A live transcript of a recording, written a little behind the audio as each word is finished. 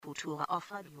Future of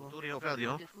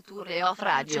radio. The future of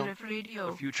radio.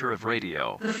 The future of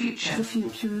radio. The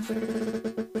future of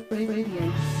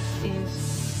radio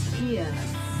is here.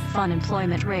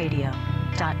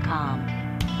 Funemploymentradio.com.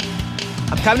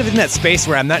 I'm kind of in that space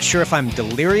where I'm not sure if I'm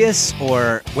delirious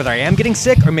or whether I am getting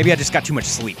sick or maybe I just got too much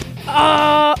sleep.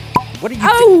 What do you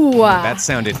think? That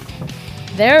sounded...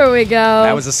 There we go.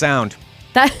 That was a sound.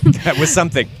 That was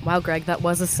something. Wow, Greg, that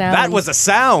was a sound. That was a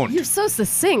sound. You're so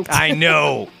succinct. I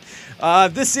know.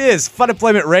 This is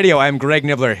Funemployment Radio. I'm Greg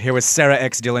Nibbler here with Sarah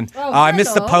X. Dillon. I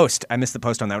missed the post. I missed the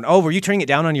post on that one. Oh, were you turning it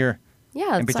down on your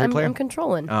MP3 player? I'm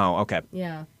controlling. Oh, okay.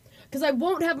 Yeah. Because I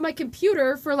won't have my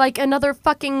computer for another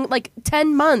fucking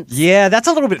 10 months. Yeah, that's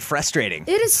a little bit frustrating.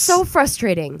 It is so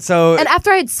frustrating. So, and after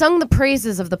I had sung the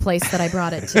praises of the place that I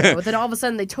brought it to, then all of a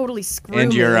sudden they totally screwed me.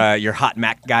 And your hot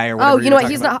Mac guy or whatever. Oh, you know what?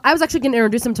 He's not. I was actually going to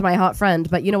introduce him to my hot friend,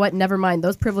 but you know what? Never mind.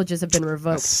 Those privileges have been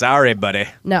revoked. Sorry, buddy.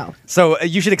 No. So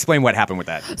you should explain what happened with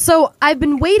that. So I've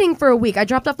been waiting for a week. I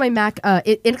dropped off my Mac.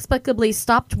 It inexplicably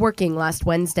stopped working last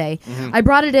Wednesday. Mm-hmm. I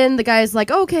brought it in. The guy's like,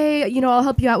 okay, I'll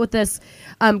help you out with this.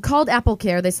 Called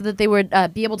AppleCare. They said that they would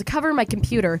be able to cover my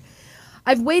computer.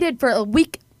 I've waited for a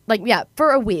week, a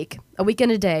week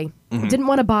and a day. Mm-hmm. Didn't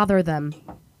want to bother them.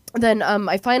 Then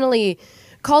I finally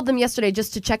called them yesterday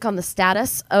just to check on the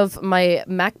status of my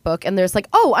MacBook, and there's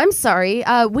oh, I'm sorry,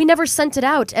 we never sent it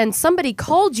out, and somebody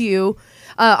called you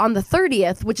on the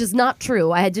 30th, which is not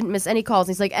true. I didn't miss any calls.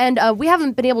 And he's like, and we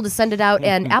haven't been able to send it out,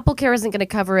 and AppleCare isn't going to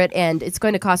cover it, and it's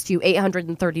going to cost you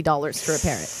 $830 to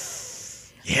repair it.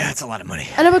 Yeah, it's a lot of money.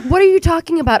 And I'm like, what are you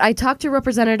talking about? I talked to a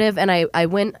representative, and I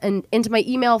went into my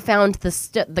email, found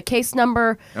the case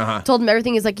number, told him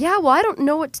everything. He's like, yeah, well, I don't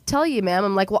know what to tell you, ma'am.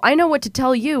 I'm like, well, I know what to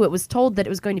tell you. It was told that it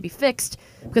was going to be fixed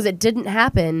because it didn't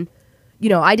happen.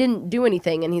 I didn't do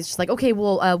anything. And he's just like, okay,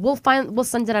 well, we'll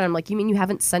send it out. I'm like, you mean you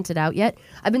haven't sent it out yet?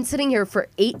 I've been sitting here for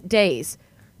 8 days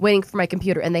waiting for my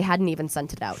computer, and they hadn't even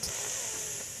sent it out.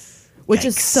 Which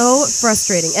is so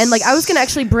frustrating. And I was gonna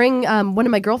actually bring one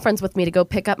of my girlfriends with me to go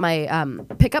pick up my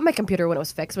computer when it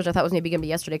was fixed, which I thought was maybe gonna be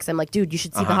yesterday. Because I'm like, dude, you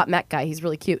should see the hot Mac guy. He's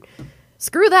really cute.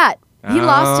 Screw that. He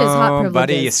lost his hot privileges.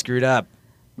 Buddy, you screwed up.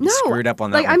 You screwed up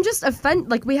on that. I'm just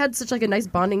offended. We had such a nice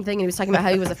bonding thing, and he was talking about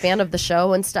how he was a fan of the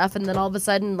show and stuff. And then all of a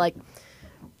sudden, my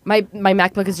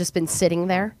MacBook has just been sitting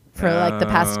there for the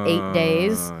past 8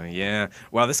 days. Yeah.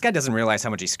 Well, this guy doesn't realize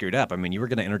how much he screwed up. I mean, you were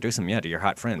gonna introduce him, to your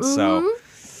hot friends. Mm-hmm. So.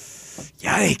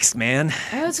 Yikes, man.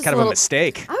 It's kind of a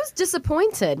mistake. I was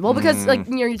disappointed. Well, because,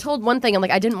 you told one thing, and,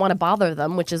 I didn't want to bother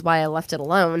them, which is why I left it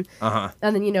alone. Uh-huh.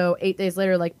 And then, 8 days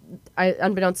later,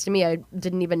 unbeknownst to me, I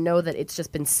didn't even know that it's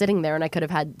just been sitting there, and I could have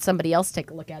had somebody else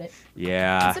take a look at it.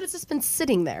 Yeah. Instead, it's just been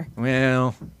sitting there.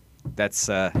 Well, that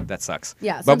sucks.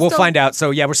 Yeah. So but we'll find out.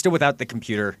 So, yeah, we're still without the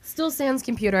computer. Still sans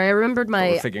computer. I remembered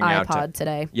my iPod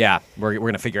today. Yeah, we're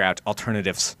going to figure out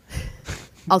alternatives.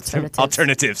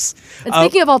 Alternatives. And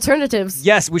speaking of alternatives,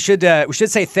 yes, we should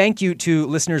say thank you to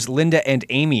listeners Linda and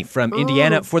Amy from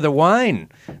Indiana for the wine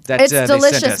that it's delicious.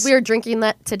 They sent us. We are drinking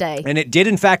that today, and it did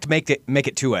in fact make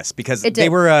it to us because they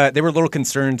were a little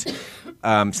concerned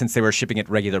since they were shipping it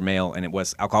regular mail and it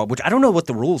was alcohol, which I don't know what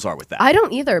the rules are with that. I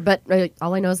don't either, but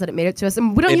all I know is that it made it to us,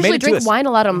 and we don't usually drink wine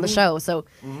a lot on the show, so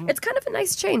it's kind of a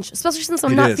nice change, especially since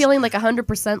I'm not feeling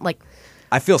 100%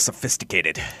 I feel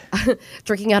sophisticated.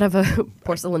 Drinking out of a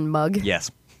porcelain mug.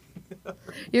 Yes.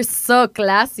 You're so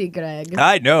classy, Greg.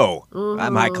 I know.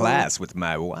 I'm high class with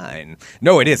my wine.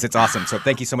 No, it is. It's awesome. So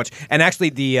thank you so much. And actually,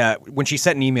 when she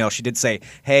sent an email, she did say,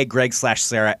 hey,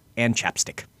 Greg/Sarah and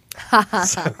chapstick.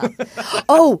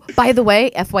 Oh, by the way,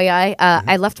 FYI,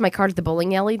 I left my card at the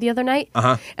bowling alley the other night,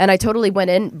 and I totally went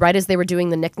in right as they were doing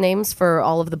the nicknames for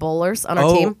all of the bowlers on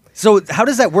our team. So how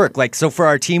does that work? So for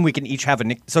our team, we can each have a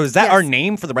nick. So is that our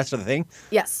name for the rest of the thing?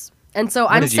 Yes. And so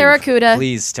I'm Sarah Kuda.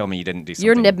 Please tell me you didn't do something.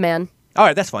 You're Nibman. All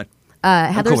right, that's fine.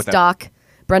 Heather's Doc,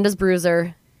 Brenda's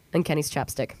Bruiser, and Kenny's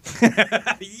Chapstick.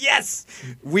 Yes!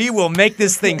 We will make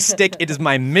this thing stick. It is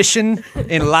my mission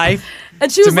in life. And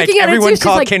she was to make looking at everyone it too.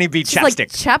 call She's Kenny B. Chapstick.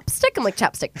 Chapstick? I'm like,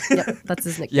 Chapstick. Yep, that's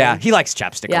his nickname. Yeah, he likes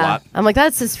Chapstick a lot. I'm like,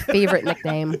 that's his favorite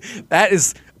nickname. That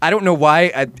is, I don't know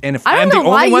why, and if I'm the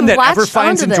only one that ever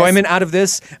finds enjoyment out of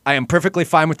this, I am perfectly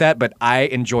fine with that, but I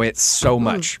enjoy it so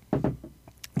much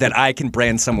that I can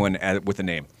brand someone with a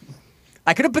name.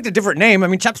 I could have picked a different name. I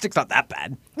mean, Chapstick's not that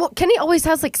bad. Well, Kenny always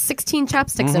has 16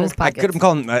 chapsticks in his pocket. I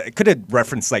could have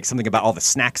referenced something about all the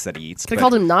snacks that he eats. Could have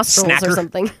called him Nostrils or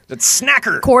something. It's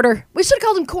Snacker. Quarter. We should have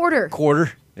called him Quarter.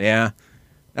 Quarter. Yeah.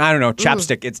 I don't know.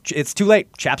 Chapstick. It's too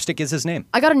late. Chapstick is his name.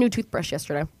 I got a new toothbrush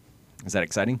yesterday. Is that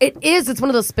exciting? It is. It's one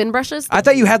of those spin brushes. I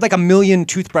thought you had like 1 million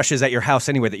toothbrushes at your house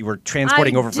anyway that you were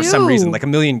transporting over for some reason, like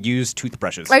 1 million used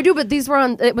toothbrushes. I do, but these were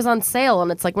it was on sale,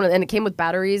 and it's like and it came with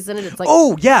batteries in it. It's like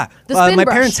oh yeah, the spin my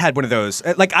brush. parents had one of those.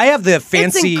 Like I have the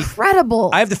fancy, it's incredible.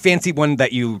 I have the fancy one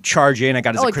that you charge in. I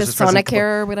got it as a like Christmas the present.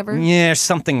 Sonicare or whatever. Yeah,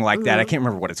 something like that. I can't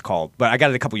remember what it's called, but I got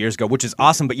it a couple years ago, which is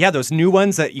awesome. But yeah, those new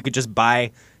ones that you could just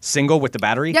buy single with the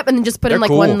battery. Yep, and then just put in They're like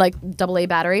cool. one like AA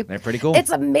battery. They're pretty cool.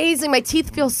 It's amazing. My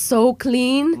teeth feel so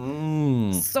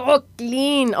clean. So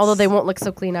clean. Although they won't look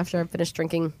so clean after I've finished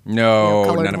drinking. No,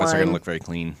 colored none of us are going to wine. look very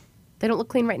clean. They don't look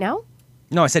clean right now?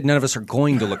 No, I said none of us are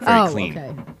going to look very clean.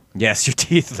 Okay. Yes, your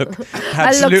teeth look I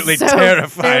absolutely look so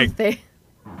terrifying. filthy.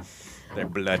 They're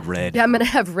blood red. Yeah, I'm going to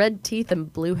have red teeth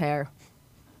and blue hair.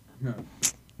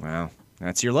 Wow,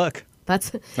 that's your look.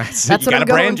 That's You what gotta I'm going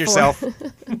brand for. yourself.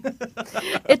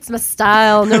 It's my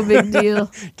style. No big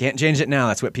deal. Can't change it now.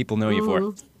 That's what people know you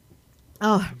for.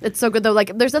 Oh, it's so good though.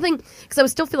 Like, there's nothing because I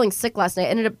was still feeling sick last night. I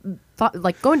ended up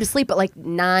like going to sleep at like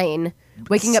 9,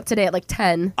 waking up today at like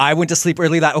 10. I went to sleep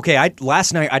early.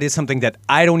 Last night I did something that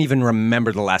I don't even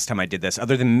remember the last time I did this,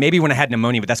 other than maybe when I had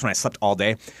pneumonia, but that's when I slept all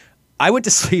day. I went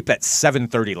to sleep at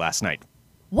 7:30 last night.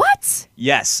 What?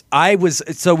 Yes, I was.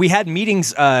 So we had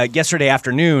meetings yesterday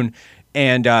afternoon,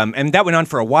 and that went on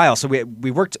for a while. So we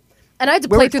worked. And I had to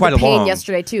We play worked through quite the pain along.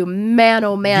 yesterday too. Man,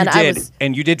 oh man, You did, I was.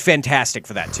 and you did fantastic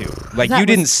for that too. Like That you was-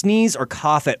 didn't sneeze or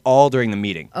cough at all during the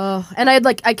meeting. Oh, and I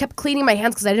kept cleaning my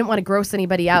hands because I didn't want to gross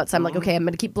anybody out. So I'm like, okay, I'm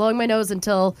gonna keep blowing my nose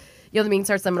until the meeting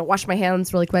starts. I'm gonna wash my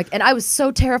hands really quick. And I was so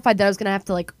terrified that I was gonna have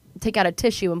to like take out a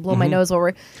tissue and blow my nose while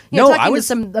we're No, talking I to was-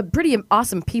 some pretty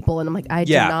awesome people. And I'm like, I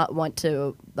do Yeah. not want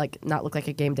to like not look like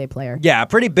a game day player. Yeah, a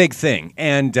pretty big thing.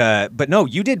 And but no,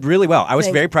 you did really well. I was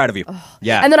Thanks. very proud of you.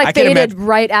 Yeah, And then I can't faded imagine-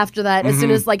 right after that. As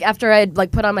soon as like after I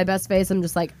like put on my best face, I'm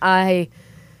just like I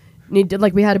need to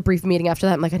like we had a brief meeting after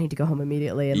that. I'm like I need to go home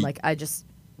immediately, and like I just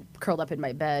curled up in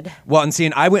my bed. Well, and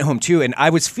seeing, I went home too, and I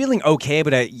was feeling okay,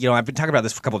 but I've been talking about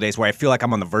this for a couple of days where I feel like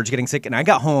I'm on the verge of getting sick, and I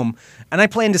got home, and I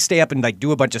planned to stay up and like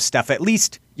do a bunch of stuff. At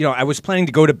least, I was planning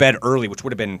to go to bed early, which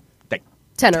would have been like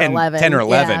 10 or 11. 10 or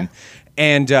 11. Yeah.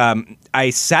 And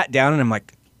I sat down, and I'm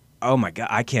like, oh my God,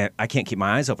 I can't keep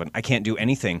my eyes open. I can't do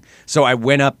anything. So I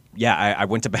went up, I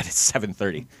went to bed at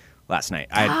 7:30 last night.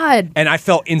 God. And I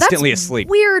fell instantly That's asleep.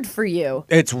 weird for you.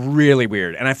 It's really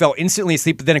weird. And I fell instantly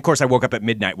asleep, but then, of course, I woke up at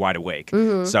midnight wide awake.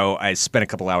 Mm-hmm. So I spent a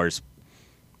couple hours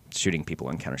shooting people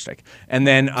on Counter-Strike. And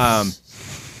then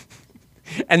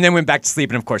and then went back to sleep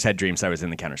and, of course, had dreams I was in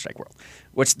the Counter-Strike world.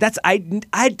 Which I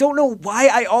don't know why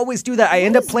I always do that. I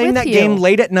end up is playing with that you? game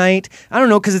late at night. I don't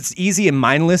know, because it's easy and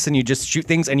mindless, and you just shoot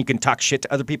things, and you can talk shit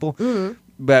to other people. Mm-hmm.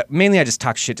 But mainly I just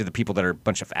talk shit to the people that are a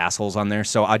bunch of assholes on there.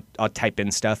 So I'll type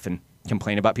in stuff and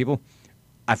complain about people.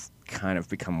 I've kind of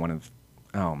become one of...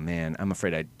 Oh, man. I'm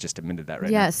afraid I just admitted that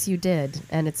right now. Yes, you did,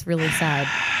 and it's really sad.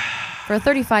 For a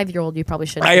 35-year-old, you probably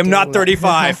shouldn't. I be am not doing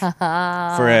 35. For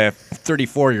a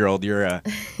 34-year-old, you're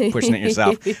pushing it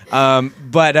yourself.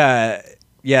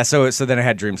 Yeah, so then I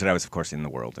had dreams that I was, of course, in the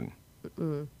world.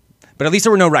 But at least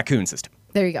there were no raccoons this time.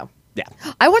 that. There you go. Yeah.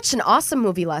 I watched an awesome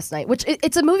movie last night, which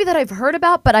it's a movie that I've heard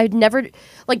about, but I'd never,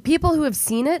 like, people who have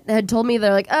seen it had told me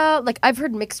they're like, oh, like, I've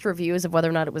heard mixed reviews of whether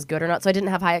or not it was good or not, so I didn't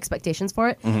have high expectations for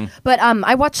it. But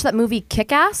I watched that movie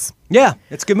Kick-Ass. Yeah,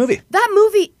 it's a good movie. That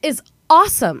movie is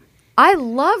awesome. I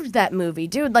loved that movie,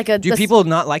 dude. Do people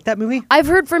not like that movie? I've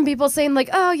heard from people saying like,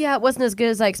 "Oh yeah, it wasn't as good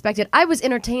as I expected." I was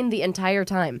entertained the entire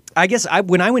time. I guess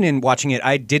when I went in watching it,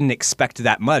 I didn't expect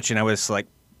that much, and I was, like,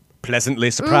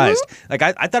 pleasantly surprised. Like,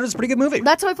 I thought it was a pretty good movie.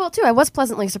 That's how I felt too. I was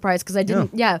pleasantly surprised because I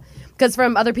didn't. Yeah, because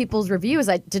from other people's reviews,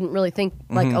 I didn't really think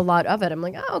like a lot of it. I'm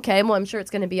like, oh, okay, well, I'm sure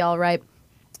it's going to be all right.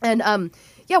 And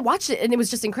yeah, watched it, and it was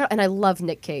just incredible. And I love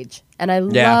Nick Cage, and I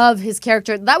love his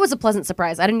character. That was a pleasant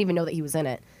surprise. I didn't even know that he was in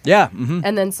it. Yeah.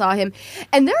 And then saw him.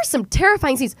 And there are some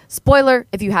terrifying scenes. Spoiler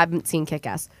if you haven't seen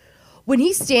Kick-Ass. When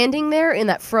he's standing there in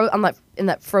that in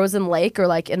that frozen lake or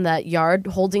like in that yard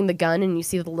holding the gun and you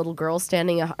see the little girl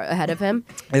standing ahead of him.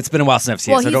 It's been a while since I've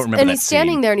seen it, so I don't remember and that he's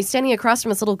standing scene. there and he's standing across from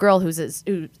this little girl who is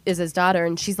his daughter,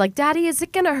 and she's like, "Daddy, is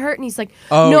it gonna hurt?" And he's like,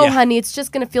 Oh, "No, yeah. honey, it's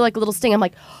just gonna feel like a little sting." I'm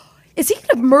like, is he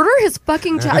gonna murder his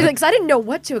fucking child? Like, 'cause I didn't know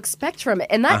what to expect from it,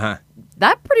 and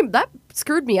that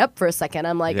screwed me up for a second.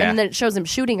 I'm like, Yeah. and then it shows him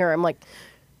shooting her. I'm like,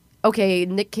 okay,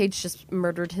 Nick Cage just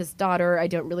murdered his daughter. I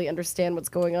don't really understand what's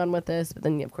going on with this. But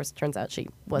then, of course, it turns out she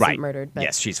wasn't murdered. But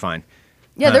Yes, she's fine.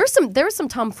 yeah, there was some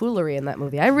tomfoolery in that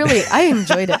movie. I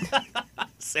enjoyed it.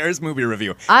 Sarah's movie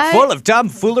review. Full of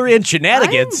tomfoolery and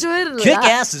shenanigans.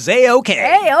 Kick-ass is A-OK.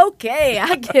 A-OK.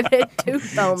 I give it 2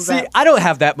 thumbs up. See, I don't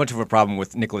have that much of a problem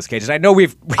with Nicolas Cage. I know we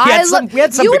had some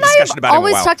big discussion about him a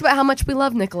while. always talked about how much we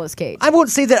love Nicolas Cage. I won't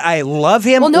say that I love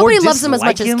him. Well, nobody loves him as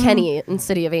dislike much as Kenny in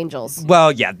City of Angels.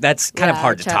 Well, yeah, that's kind of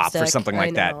hard to top for Chapstick, something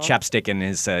like that. know. Chapstick in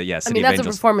his City I of mean, that's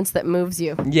Angels. a performance that moves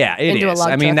you. Yeah, it into a is. love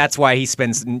I mean, truck. that's why he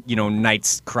spends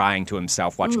nights crying to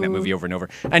himself watching that movie over and over.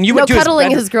 And you No went to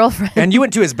cuddling his, his girlfriend. And you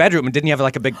went to his bedroom, and didn't he have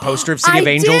like a big poster of City of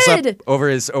Angels up over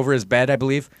his bed? I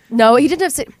believe. No, he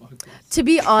didn't have. To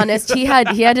be honest, he had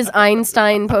his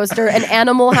Einstein poster, an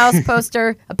Animal House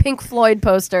poster, a Pink Floyd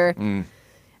poster,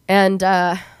 and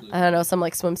I don't know, some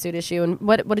like swimsuit issue. And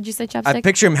what did you say, Chapstick? I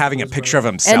picture him having a picture of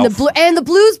himself. And the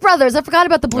Blues Brothers. I forgot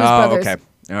about the Blues Brothers. Okay,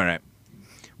 all right.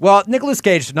 Well, Nicolas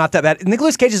Cage, not that bad.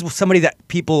 Nicolas Cage is somebody that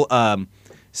people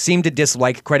seem to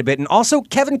dislike quite a bit, and also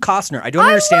Kevin Costner. I don't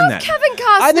understand love that. Kevin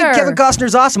Costner. I think Kevin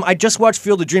Costner's awesome. I just watched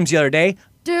Field of Dreams the other day.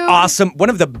 Dude. Awesome. One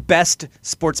of the best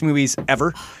sports movies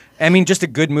ever. I mean, just a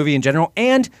good movie in general.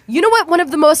 And you know what? One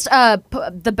of the most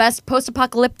the best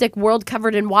post-apocalyptic world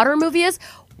covered in water movie is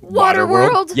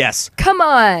Waterworld. Yes. Come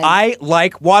on. I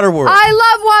like Waterworld. I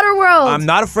love Waterworld. I'm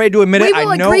not afraid to admit we it. will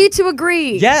I know. agree to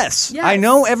agree. Yes. Yes. I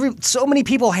know so many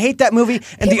people hate that movie. And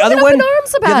People the other get up one, in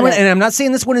arms the about other one, it. and I'm not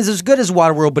saying this one is as good as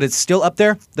Waterworld, but it's still up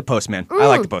there. The Postman. I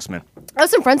like The Postman. I have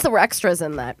some friends that were extras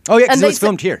in that. Oh yeah, because And it they was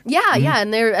filmed here. Yeah, yeah,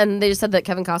 and they just said that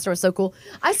Kevin Costner was so cool.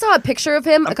 I saw a picture of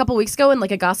him a couple weeks ago in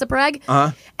like a gossip rag,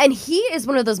 and he is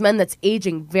one of those men that's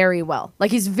aging very well.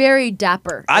 Like he's very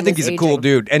dapper. I in think his he's a cool aging.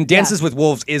 dude. And Dances with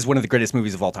Wolves is one of the greatest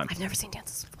movies of all time. I've never seen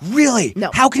Dances. Really?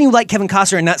 No. How can you like Kevin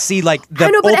Costner and not see like the I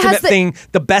know, but it has ultimate the- thing,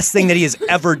 the best thing that he has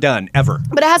ever done, ever?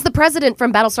 But it has the president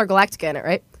from Battlestar Galactica in it,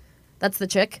 right? That's the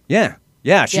chick. Yeah.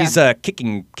 Yeah, she's a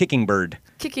kicking bird.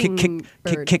 Kicking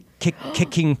bird.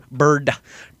 Kicking bird.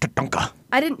 Tatonka.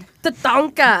 I didn't.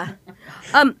 Tatonka.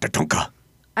 Tatonka.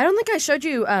 I don't think I showed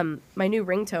you my new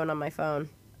ringtone on my phone.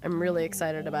 I'm really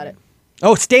excited about it.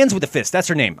 Oh, Stands with a Fist. That's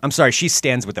her name. I'm sorry. She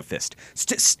stands with a fist.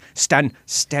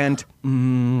 Stand.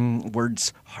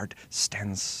 Words hard.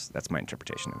 Stands. That's my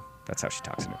interpretation. That's how she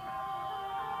talks in it.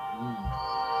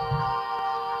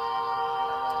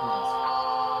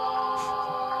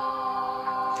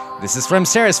 This is from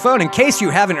Sarah's phone. In case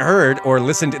you haven't heard or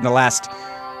listened in the last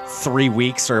 3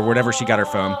 weeks or whatever she got her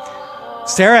phone,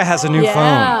 Sarah has a new phone,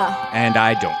 and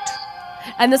I don't.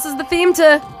 And this is the theme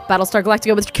to Battlestar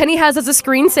Galactica, which Kenny has as a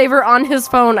screensaver on his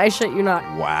phone. I shit you not.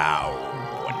 Wow.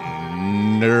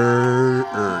 Nerd.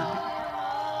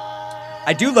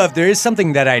 I do love, there is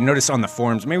something that I noticed on the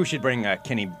forums. Maybe we should bring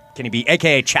Kenny B,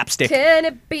 a.k.a. Chapstick. Kenny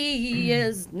B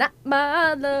is not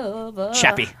my lover.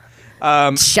 Chappy.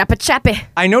 Chappy.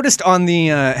 I noticed on the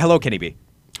Hello Kenny B.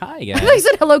 Hi, I guys. thought you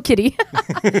said hello, kitty.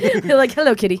 You're like,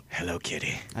 hello, kitty. Hello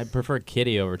Kitty. I prefer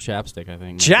kitty over chapstick, I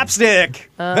think. Chapstick!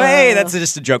 Hey, that's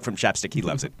just a joke from Chapstick. He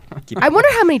loves it. I wonder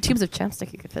how many tubes of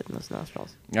chapstick you could fit in those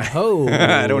nostrils. Oh.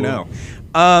 I don't know.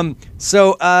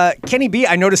 So Kenny B,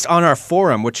 I noticed on our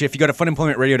forum, which if you go to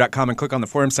funemploymentradio.com and click on the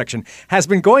forum section, has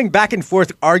been going back and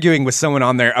forth arguing with someone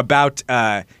on there about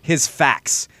his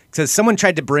facts. Because someone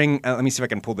tried to bring, let me see if I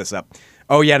can pull this up.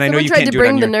 Oh yeah, and I know you can't do it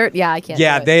on your... Someone tried to bring the nerd. Yeah, I can't.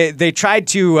 Yeah, do it. they tried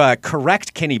to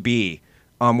correct Kenny B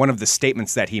on one of the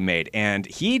statements that he made, and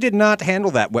he did not handle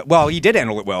that well. Well, he did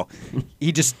handle it well.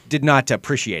 He just did not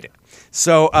appreciate it.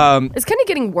 So Is Kenny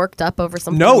getting worked up over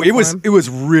something? no, on the it was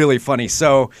forum? really funny.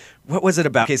 So what was it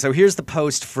about? Okay, so here's the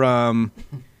post from.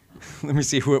 Let me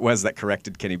see who it was that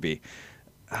corrected Kenny B.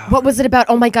 What was it about?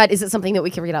 Oh my God, is it something that we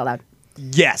can read out loud?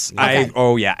 Yes, Okay.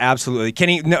 Oh yeah, absolutely.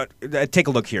 Kenny, no, take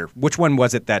a look here. Which one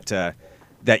was it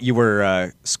that you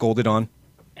were scolded on?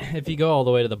 If you go all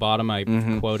the way to the bottom, I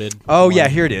quoted. Oh, one. yeah,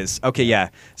 here it is. Okay, yeah.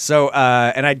 So,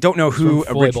 and I don't know who...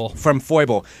 From Foible. From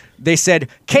Foible. They said,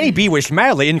 Kenny B was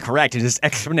mildly incorrect in his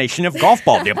explanation of golf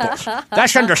ball dimples.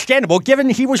 That's understandable, given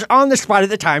he was on the spot at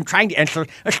the time trying to answer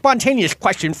a spontaneous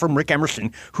question from Rick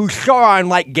Emerson, whose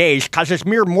sauron-like gaze causes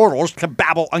mere mortals to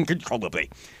babble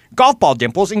uncontrollably. Golf ball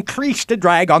dimples increase the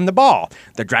drag on the ball.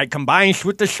 The drag combines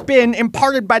with the spin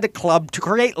imparted by the club to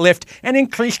create lift and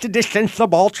increase the distance the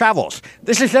ball travels.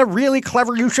 This is a really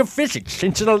clever use of physics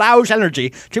since it allows energy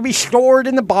to be stored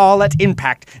in the ball at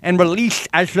impact and released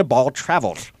as the ball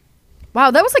travels.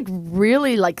 Wow, that was like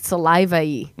really like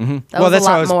saliva-y. That Well, was that's a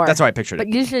how lot more. that's how I pictured But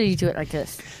it. usually you do it like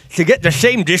this. To get the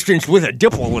same distance with a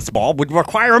dimpleless ball would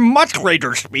require much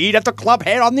greater speed at the club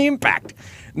head on the impact.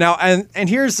 Now, and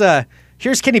here's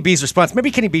Kenny B's response.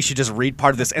 Maybe Kenny B should just read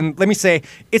part of this. And let me say,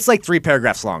 it's like 3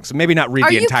 paragraphs long, so maybe not read Are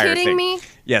the you entire kidding thing. me?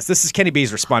 Yes, this is Kenny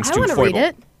B's response I to wanna Foible. read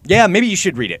it. Yeah, maybe you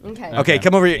should read it. Okay. Okay,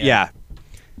 come over here. Yeah.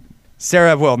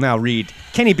 Sarah will now read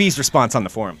Kenny B's response on the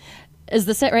forum. Is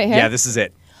this it right here? Yeah, this is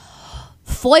it.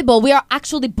 Foible, we are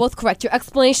actually both correct. Your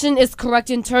explanation is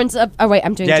correct in terms of... Oh, wait,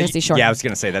 I'm doing Jersey Shore. Yeah, I was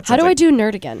going to say that. How do I do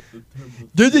nerd again?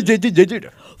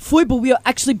 Foible, we are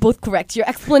actually both correct. Your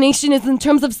explanation is in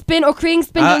terms of spin or creating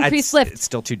spin to increase lift. It's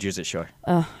still too Jersey Shore.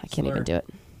 Oh, I can't even do it.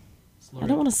 I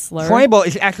don't want to slur. Foible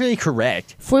is actually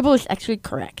correct. Foible is actually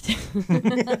correct.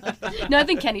 No, I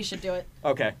think Kenny should do it.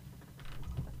 Okay.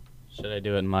 Should I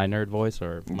do it in my nerd voice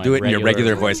or my Do it in your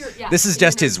regular voice. Yeah, This is do your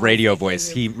just nerd his voice. radio voice.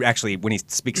 He actually, when he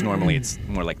speaks normally, it's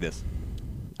more like this.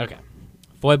 Okay.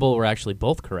 Foible, we're actually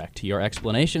both correct. Your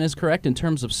explanation is correct in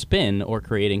terms of spin or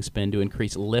creating spin to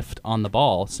increase lift on the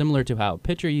ball, similar to how a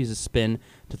pitcher uses spin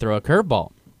to throw a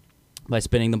curveball. By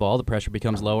spinning the ball, the pressure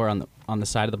becomes lower on the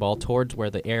side of the ball towards where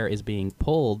the air is being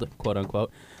pulled, quote unquote,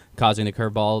 causing the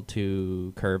curveball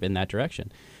to curve in that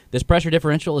direction. This pressure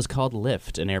differential is called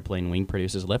lift. An airplane wing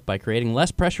produces lift by creating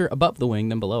less pressure above the wing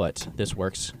than below it. This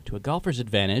works to a golfer's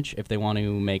advantage if they want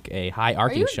to make a high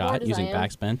arcing shot using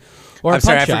backspin, or I'm a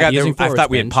sorry, punch I shot forgot using I forward thought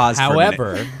we had spin. paused for a minute.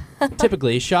 However,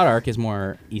 typically shot arc is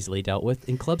more easily dealt with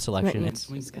in club selection.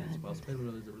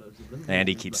 And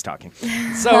he keeps talking.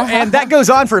 And that goes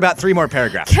on for about 3 more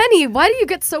paragraphs. Kenny, why do you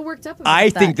get so worked up about I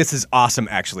that? think this is awesome,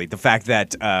 actually. The fact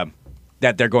that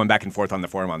that they're going back and forth on the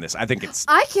forum on this. I think it's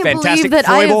I can't fantastic. believe that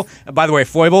I Foible, by the way,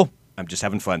 Foible, I'm just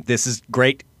having fun. This is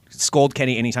great. Scold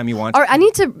Kenny anytime you want. Or I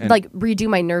need to redo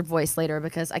my nerd voice later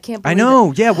because I can't believe I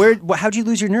know. it. Yeah, how'd you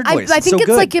lose your nerd voice? I think so it's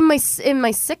good. like in my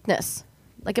sickness.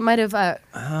 Like it might have I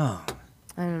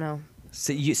don't know.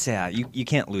 So you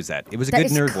can't lose that. It was a That good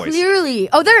is nerd voice. clearly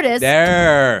Oh, there it is.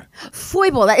 There.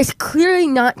 Foible, that is clearly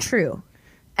not true.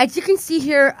 As you can see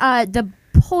here, the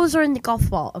poles are in the golf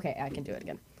ball. Okay, I can do it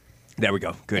again. There we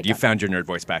go. Good. Thank You God. found your nerd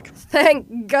voice back.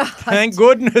 Thank God. Thank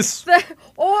goodness. Thank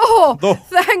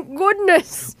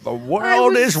goodness. The I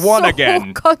world was is one so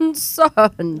again.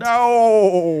 concerned. No.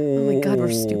 Oh my God,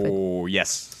 we're stupid. Oh,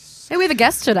 yes. Hey, we have a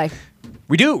guest today.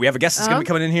 We do. We have a guest that's going to be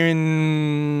coming in here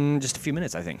in just a few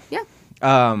minutes, I think. Yeah.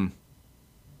 I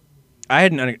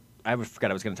forgot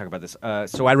I was going to talk about this.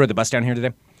 So I rode the bus down here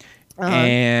today.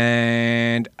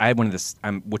 And I had one of this,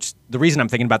 which the reason I'm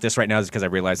thinking about this right now is because I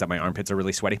realized that my armpits are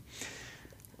really sweaty,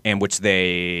 and which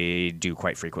they do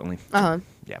quite frequently. Uh-huh.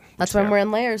 Yeah. That's why I'm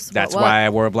wearing layers. That's What? why I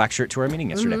wore a black shirt to our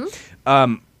meeting yesterday.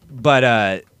 But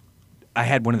I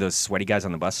had one of those sweaty guys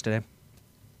on the bus today.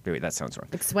 Wait, that sounds wrong.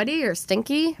 Like sweaty or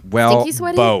stinky? Well, Stinky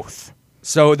sweaty? both.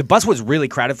 So the bus was really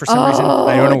crowded for some reason.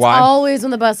 I don't know it's why. Always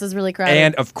when the bus is really crowded.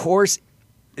 And of course,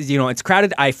 it's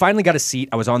crowded. I finally got a seat.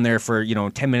 I was on there for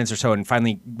 10 minutes or so, and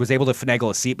finally was able to finagle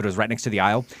a seat, but it was right next to the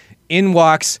aisle. In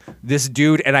walks this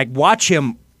dude, and I watch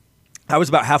him. I was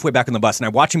about halfway back on the bus, and I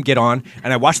watch him get on,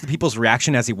 and I watch the people's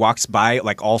reaction as he walks by,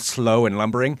 like all slow and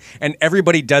lumbering, and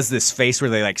everybody does this face where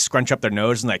they like scrunch up their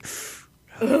nose and like.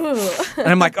 And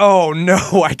I'm like, oh no,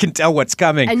 I can tell what's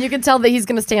coming. And you can tell that he's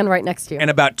going to stand right next to you. And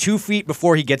about 2 feet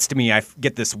before he gets to me, I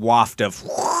get this waft of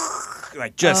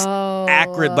like just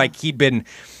acrid, like he'd been.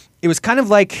 It was kind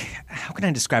of like, how can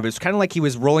I describe it? It was kind of like he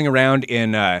was rolling around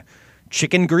in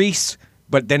chicken grease,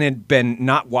 but then had been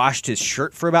not washed his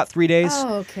shirt for about 3 days.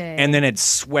 Oh, okay. And then had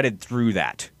sweated through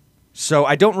that. So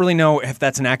I don't really know if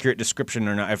that's an accurate description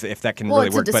or not, if that can really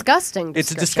work. It's a disgusting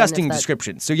It's a description, disgusting if that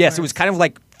description. So yes, it was kind of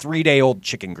like 3-day-old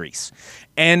chicken grease.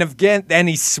 And again, and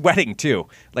he's sweating too,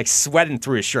 like sweating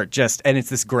through his shirt and it's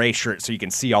this gray shirt so you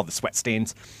can see all the sweat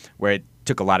stains where it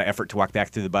took a lot of effort to walk back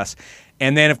through the bus.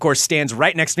 And then, of course, stands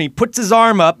right next to me, puts his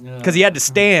arm up because he had to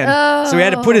stand. So he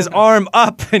had to put his arm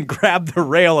up and grab the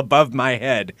rail above my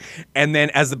head. And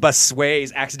then as the bus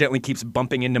sways, accidentally keeps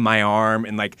bumping into my arm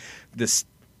and like this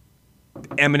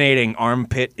emanating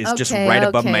armpit is just right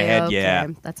above my head. Okay. Yeah.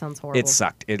 That sounds horrible. It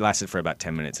sucked. It lasted for about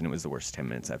 10 minutes, and it was the worst 10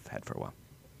 minutes I've had for a while.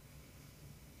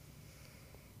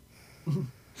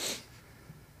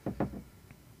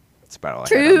 That's about all I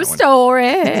had on True that one.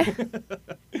 story.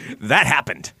 That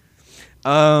happened.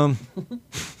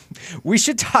 We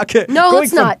should talk. No, going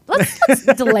let's not. Let's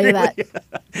delay that.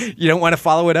 You don't want to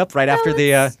follow it up right after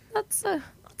the. Let's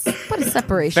put a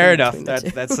separation. Fair enough. between the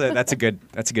two.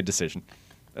 That's a good decision.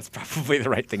 That's probably the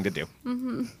right thing to do.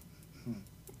 Mm-hmm.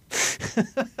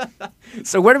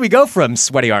 So where do we go from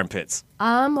sweaty armpits?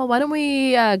 Well, why don't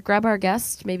we grab our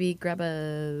guest? Maybe grab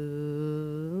a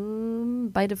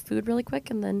bite of food really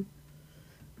quick, and then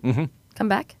come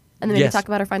back, and then maybe Yes. talk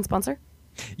about our fine sponsor.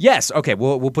 Yes. Okay.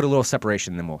 We'll put a little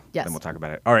separation, then we'll Yes. talk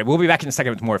about it. All right. We'll be back in a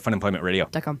second with more Funemployment Radio.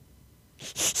 .com.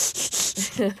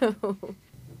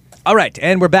 All right,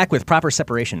 and we're back with proper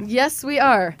separation Yes, we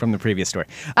are. from the previous story.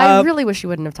 I really wish you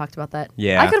wouldn't have talked about that.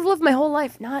 Yeah. I could have lived my whole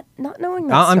life not knowing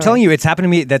that. I'm story. telling you, it's happened to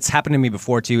me. That's happened to me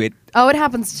before too. It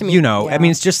happens to me. Yeah. Yeah. I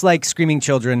mean, it's just like screaming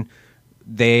children.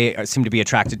 They seem to be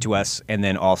attracted to us, and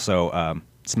then also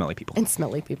smelly people. And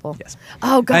smelly people. Yes.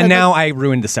 Oh, God. And now I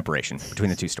ruined the separation between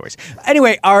the two stories.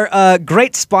 Anyway, our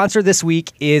great sponsor this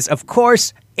week is, of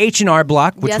course, H&R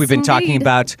Block, which Yes, we've been talking indeed.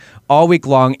 about all week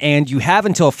long. And you have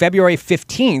until February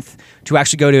 15th to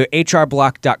actually go to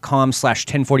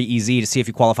hrblock.com/1040EZ to see if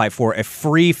you qualify for a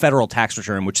free federal tax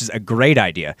return, which is a great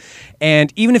idea.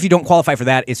 And even if you don't qualify for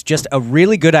that, it's just a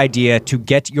really good idea to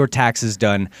get your taxes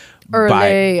done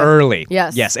early.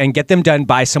 Yes. And get them done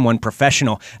by someone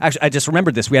professional. Actually, I just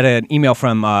remembered this. We had an email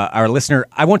from our listener.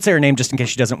 I won't say her name just in case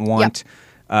she doesn't want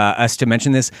us to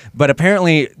mention this, but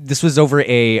apparently this was over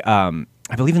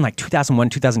I believe in like 2001,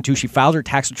 2002, she filed her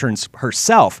tax returns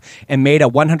herself and made a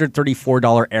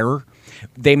 $134 error.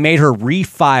 They made her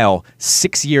refile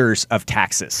 6 years of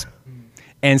taxes.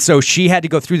 And so she had to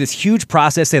go through this huge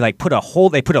process. They put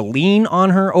a lien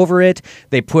on her over it.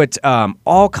 They put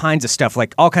all kinds of stuff,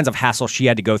 like all kinds of hassle she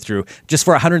had to go through just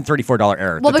for a $134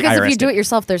 error. Well, because if you do it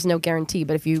yourself, there's no guarantee.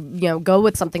 But if you go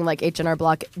with something like H&R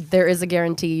Block, there is a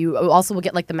guarantee. You also will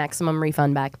get like the maximum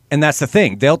refund back. And that's the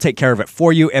thing. They'll take care of it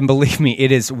for you. And believe me,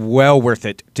 it is well worth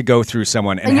it to go through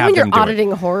someone and have when them you're do auditing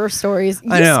horror stories,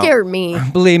 you I know. scare me.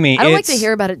 Believe me, I don't like to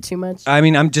hear about it too much. I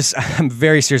mean, I'm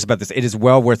very serious about this. It is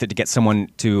well worth it to get someone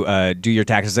to do your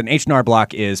taxes. And H&R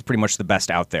Block is pretty much the best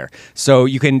out there. So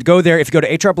you can go there. If you go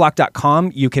to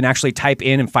hrblock.com, you can actually type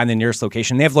in and find the nearest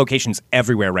location. They have locations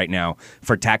everywhere right now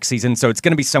for tax season. So it's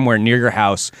going to be somewhere near your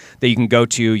house that you can go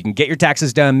to. You can get your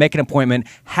taxes done, make an appointment,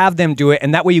 have them do it.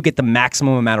 And that way you get the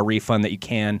maximum amount of refund that you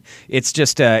can. It's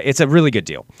just, it's a really good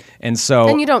deal. And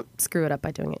you don't screw it up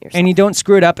by doing it yourself. And you don't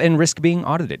screw it up and risk being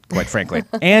audited, quite frankly.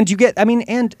 And you get,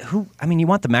 you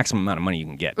want the maximum amount of money you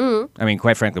can get. I mean,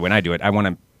 quite frankly, when I do it, I want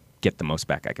to get the most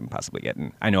back I can possibly get.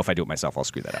 And I know if I do it myself, I'll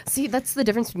screw that up. See, that's the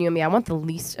difference between you and me. I want the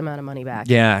least amount of money back.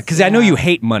 Yeah, because I know you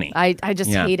hate money. I just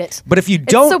hate it. But if you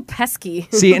don't... It's so pesky.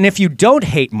 See, and if you don't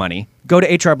hate money, go to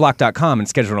hrblock.com and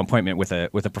schedule an appointment with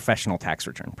a professional tax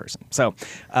return person. So,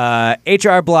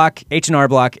 H&R Block,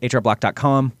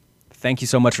 hrblock.com. Thank you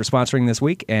so much for sponsoring this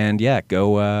week. And yeah,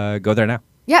 go there now.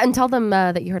 Yeah, and tell them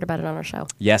that you heard about it on our show.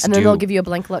 Yes, and then they'll give you a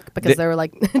blank look because there were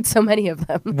like so many of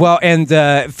them. Well, and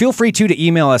feel free to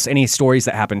email us any stories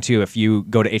that happen too if you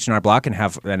go to H&R Block and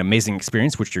have an amazing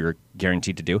experience, which you're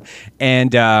guaranteed to do.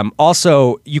 And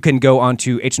also, you can go on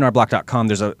to hrblock.com.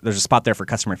 There's a spot there for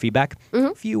customer feedback.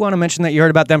 If you want to mention that you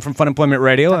heard about them from Funemployment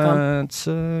Radio, it's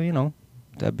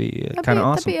that'd be kind of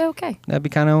awesome. That'd be okay. That'd be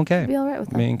kind of okay. That'd be all right with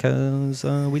them. Because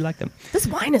we like them. This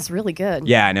wine is really good.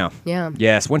 Yeah, I know. Yeah.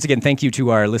 Yes. Once again, thank you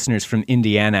to our listeners from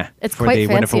Indiana It's for quite the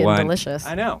fancy wonderful and wine. delicious.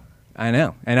 I know.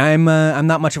 And I'm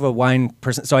not much of a wine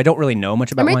person, so I don't really know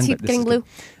much about Are my wine. teeth but this getting is blue?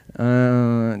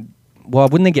 good. Well,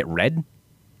 wouldn't they get red?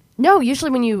 No,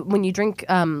 usually when you drink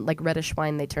like reddish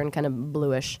wine, they turn kind of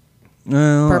bluish. I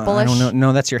Purplish? don't know.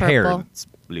 No, that's your hair. Purple? It's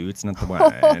blue. It's not the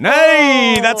wine.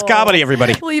 Hey, that's comedy,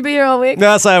 everybody. Will you be here all week?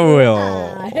 Yes, I will.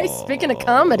 Hey, speaking of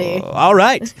comedy. All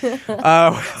right.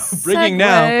 Bringing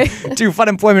now to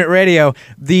Funemployment Radio.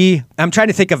 I'm trying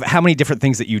to think of how many different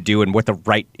things that you do and what the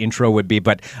right intro would be,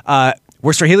 but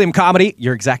works for Helium Comedy.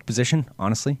 Your exact position,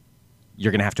 honestly,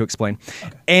 you're going to have to explain.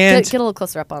 Okay. And get a little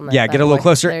closer up on that. Yeah, get a little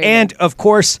closer. And, of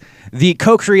course, the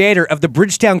co-creator of the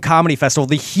Bridgetown Comedy Festival,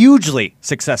 the hugely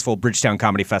successful Bridgetown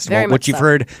Comedy Festival, which you've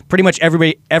heard pretty much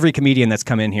every comedian that's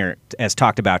come in here has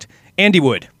talked about, Andy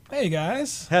Wood. Hey,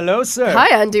 guys. Hello, sir.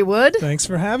 Hi, Andy Wood. Thanks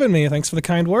for having me. Thanks for the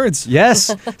kind words.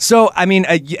 Yes. So, I mean,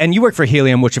 and you work for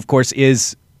Helium, which, of course,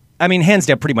 is... hands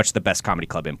down, pretty much the best comedy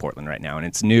club in Portland right now, and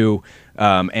it's new.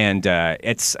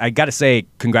 It's I got to say,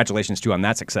 congratulations too on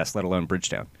that success, let alone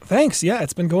Bridgetown. Thanks. Yeah,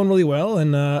 it's been going really well,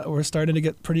 and we're starting to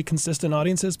get pretty consistent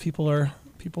audiences. People are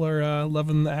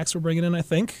loving the acts we're bringing in, I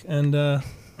think, and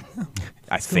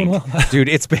I think, well. Dude,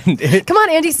 it's been. Come on,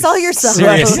 Andy, sell yourself.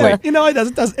 Seriously,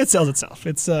 it sells itself.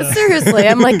 It's seriously.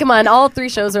 I'm like, come on, all 3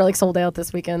 shows are like sold out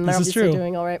this weekend. They're obviously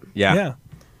doing all right. Yeah.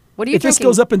 What are you It drinking? just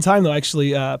goes up in time, though,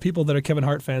 actually. People that are Kevin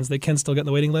Hart fans, they can still get in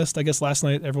the waiting list. I guess last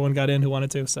night everyone got in who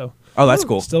wanted to, so... Oh, that's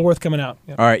cool. Still worth coming out.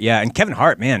 Yeah. All right, yeah. And Kevin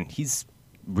Hart, man, he's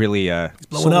really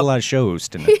sold a lot of shows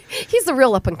tonight. He's a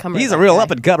real up-and-comer. He's a real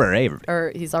up-and-comer, eh?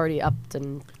 Or he's already upped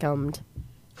and combed.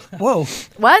 Whoa.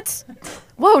 What?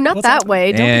 Whoa, not that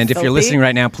way. Don't and be if you're filthy. listening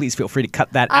right now, please feel free to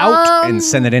cut that out and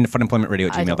send that in to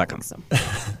funemploymentradio@gmail.com. So.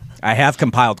 I have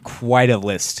compiled quite a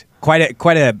list, quite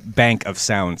a bank of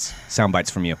sound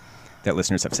bites from you that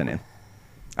listeners have sent in.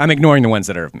 I'm ignoring the ones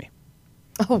that are of me.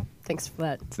 Oh, Thanks for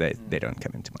that. They don't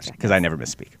come in too much because I never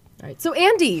misspeak. All right. So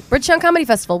Andy, Bridgetown Comedy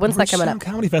Festival. When's that coming up?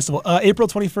 Bridgetown Comedy Festival. April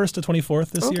 21st to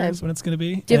 24th this year is when it's going to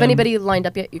be. Do you have anybody lined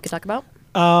up yet you could talk about?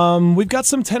 We've got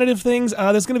some tentative things.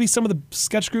 There's going to be some of the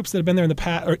sketch groups that have been there in the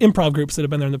past, or improv groups that have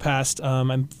been there in the past.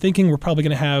 I'm thinking we're probably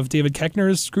going to have David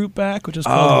Koechner's group back, which is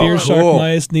called Beer Shark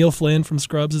Mice. Neil Flynn from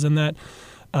Scrubs is in that.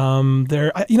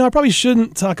 I probably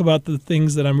shouldn't talk about the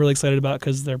things that I'm really excited about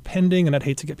because they're pending, and I'd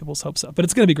hate to get people's hopes up. But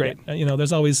it's going to be great.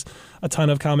 There's always a ton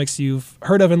of comics you've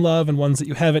heard of and love, and ones that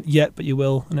you haven't yet, but you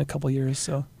will in a couple years.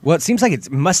 So. Well, it seems like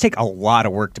it must take a lot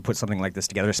of work to put something like this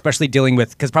together, especially dealing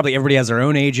with, because probably everybody has their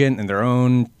own agent and their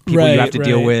own people you have to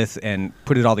deal with and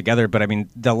put it all together. But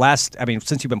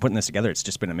since you've been putting this together, it's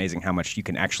just been amazing how many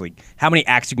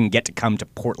acts you can get to come to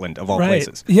Portland of all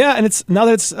places. Yeah, and now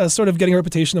that it's sort of getting a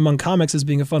reputation among comics as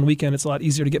being a fun weekend, it's a lot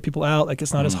easier to get people out. Like,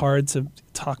 it's not as hard to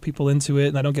talk people into it,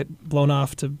 and I don't get blown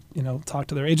off to, talk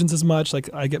to their agents as much. Like,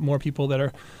 I get more people that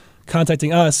are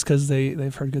contacting us because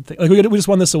they've heard good things. Like, we just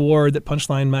won this award that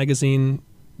Punchline Magazine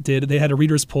did. They had a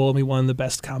readers poll, and we won the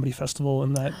best comedy festival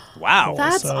in that. Wow.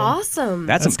 That's awesome.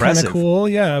 That's impressive. Kind of cool.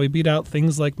 Yeah, we beat out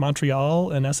things like Montreal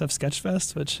and SF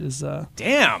Sketchfest, which is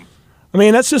damn. I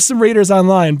mean, that's just some raters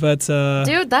online, but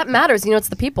dude, that matters. It's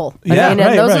the people. Yeah,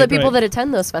 those are the people that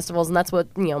attend those festivals, and that's what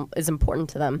is important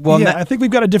to them. Well, I think we've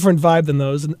got a different vibe than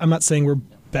those, and I'm not saying we're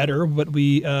better, but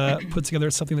we put together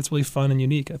something that's really fun and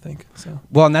unique, I think. So.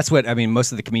 Well, and that's what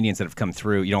most of the comedians that have come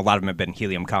through. A lot of them have been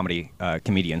Helium comedy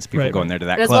comedians. People going there to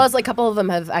that club. As well as a couple of them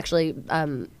have actually.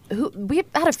 We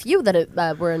had a few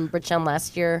that were in Bridgetown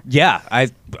last year. Yeah,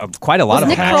 quite a lot of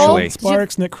them actually.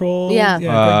 Sparks, Nick Kroll, Matt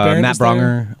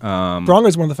Bronger. Bronger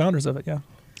is one of the founders of it. Yeah.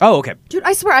 Oh, okay. Dude,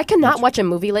 I swear I cannot watch a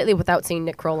movie lately without seeing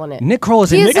Nick Kroll in it. Nick Kroll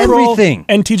is in everything.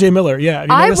 And TJ Miller, yeah.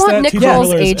 I want Nick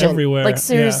Kroll's agent. Everywhere. Like,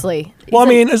 seriously. Yeah. Well,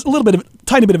 it's a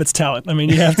tiny bit of its talent.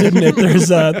 You have to admit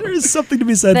there is something to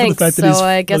be said for the fact that he's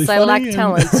I guess really I lack funny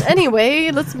talent. Anyway,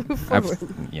 let's move forward.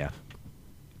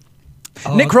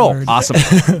 Nick Kroll, awesome.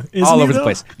 All over the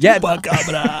place. Yeah.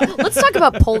 Let's talk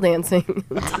about pole dancing.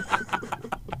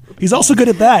 He's also good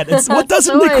at that. What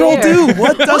doesn't Nick Kroll do?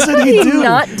 What doesn't he do?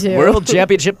 Not do? World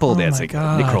Championship pole dancing.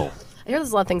 Nick Kroll. I hear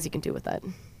there's a lot of things you can do with that.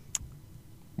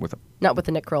 Not with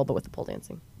the Nick Kroll, but with the pole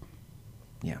dancing.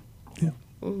 Yeah.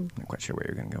 Not quite sure where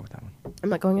you're going to go with that one. I'm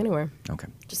not going anywhere. Okay.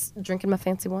 Just drinking my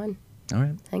fancy wine. All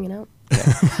right. Hanging out.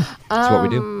 That's what we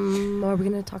do. Are we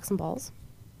going to talk some balls?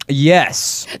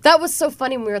 Yes. That was so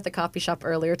funny when we were at the coffee shop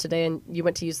earlier today and you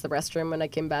went to use the restroom and I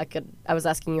came back and I was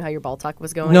asking you how your ball talk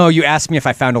was going. No, you asked me if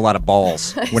I found a lot of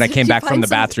balls when I came back from the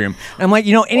bathroom. And I'm like,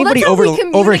 anybody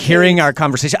overhearing our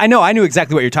conversation. I knew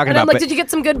exactly what you're talking about. I'm like, did you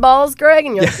get some good balls, Greg?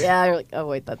 And you're like, yeah. You're like, oh,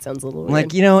 wait, that sounds a little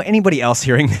weird. Like, anybody else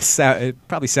hearing this, it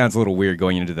probably sounds a little weird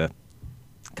going into the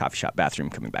coffee shop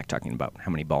bathroom, coming back talking about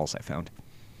how many balls I found.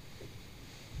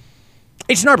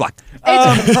 H&R Block.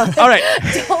 All right.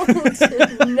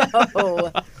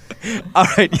 No. All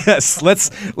right. Yes.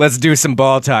 Let's do some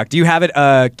ball talk. Do you have it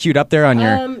queued up there on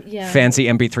your fancy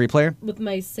MP3 player? With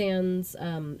my sans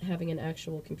having an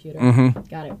actual computer. Mm-hmm.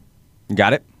 Got it.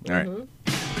 Got it. All right.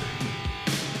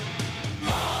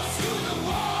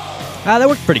 That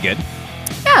worked pretty good.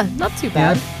 Yeah, not too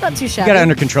bad. Not too shabby. You got it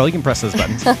under control. You can press those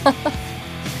buttons.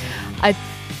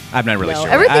 I'm not really sure.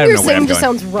 Everything you're saying just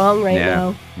sounds wrong right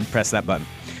now. Press that button.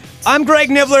 I'm Greg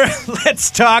Nibbler.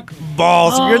 Let's talk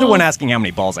balls. You're the one asking how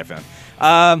many balls I found.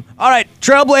 All right,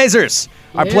 Trailblazers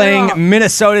are playing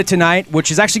Minnesota tonight,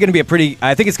 which is actually going to be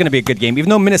I think it's going to be a good game. Even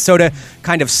though Minnesota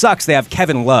kind of sucks, they have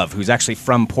Kevin Love, who's actually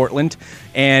from Portland,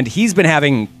 and he's been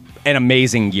having an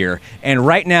amazing year. And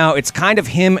right now, it's kind of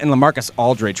him and LaMarcus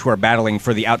Aldridge who are battling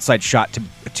for the outside shot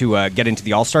to get into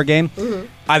the All-Star game. Mm-hmm.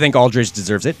 I think Aldridge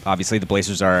deserves it. Obviously, the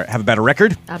Blazers have a better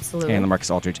record. Absolutely. And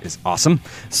LaMarcus Aldridge is awesome.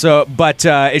 So, but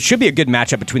it should be a good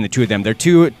matchup between the two of them. They're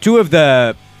two of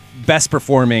the best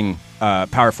performing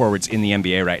power forwards in the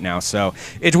NBA right now. So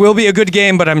it will be a good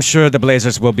game, but I'm sure the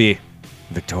Blazers will be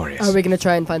victorious. Are we going to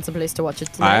try and find some place to watch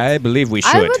it tonight? I believe we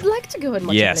should. I would like to go and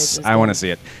watch it. Yes, I want to see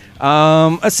it.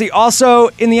 Let's see. Also,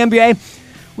 in the NBA,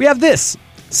 we have this.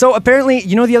 So apparently,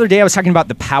 the other day I was talking about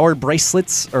the power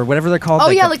bracelets or whatever they're called. Oh,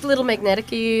 like the little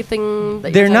magnetic-y thing.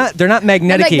 They're not magnetic-y.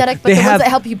 They're magnetic, but the ones that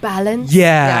help you balance.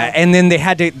 Yeah, and then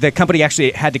the company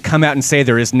actually had to come out and say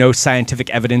there is no scientific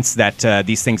evidence that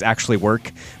these things actually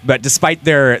work. But despite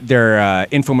their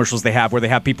infomercials they have where they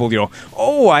have people,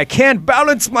 oh, I can't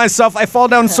balance myself, I fall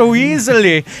down so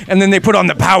easily. And then they put on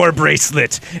the power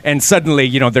bracelet and suddenly,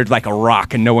 they're like a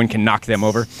rock and no one can knock them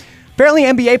over. Apparently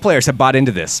NBA players have bought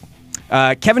into this.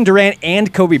 Kevin Durant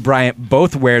and Kobe Bryant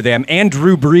both wear them, and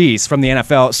Drew Brees from the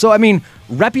NFL. So,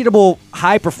 reputable,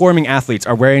 high-performing athletes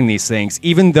are wearing these things,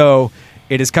 even though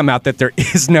it has come out that there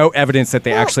is no evidence that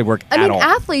they actually work at all.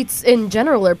 Athletes in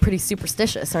general are pretty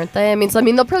superstitious, aren't they?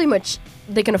 They'll pretty much,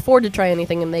 they can afford to try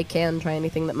anything, and they can try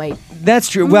anything that might. That's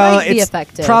true. Well, be it's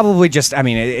effective. Probably just.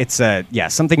 It's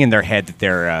something in their head that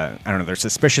they're. I don't know. They're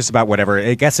suspicious about whatever.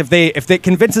 I guess if it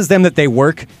convinces them that they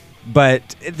work.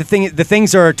 But the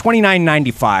things are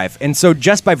 $29.95, and so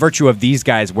just by virtue of these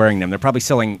guys wearing them, they're probably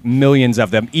selling millions of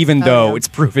them, even though it's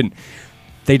proven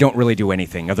they don't really do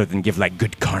anything other than give like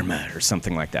good karma or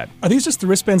something like that. Are these just the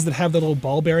wristbands that have the little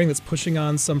ball bearing that's pushing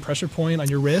on some pressure point on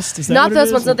your wrist? Is that Not what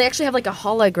those it ones. is? They actually have like a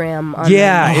hologram on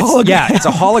them. It's a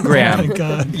hologram. Oh my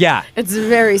God. Yeah. It's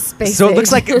very spacey. So it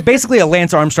looks like basically a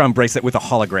Lance Armstrong bracelet with a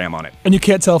hologram on it. And you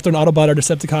can't tell if they're an Autobot or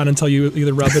Decepticon until you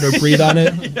either rub it or breathe on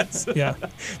it. Yes. Yeah.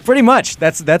 Pretty much.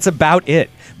 That's about it.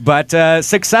 But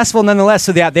successful nonetheless.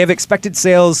 So they have expected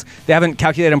sales. They haven't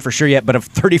calculated them for sure yet, but of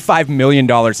 $35 million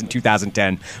in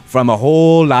 2010 from a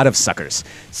whole lot of suckers.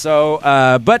 So,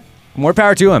 but more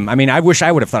power to them. I wish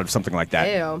I would have thought of something like that.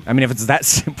 Ew. If it's that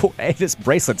simple, hey, this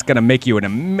bracelet's going to make you an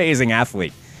amazing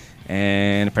athlete.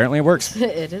 And apparently it works.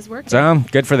 It is working. So,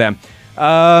 good for them.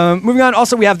 Moving on.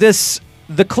 Also, we have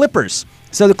the Clippers.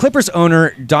 So the Clippers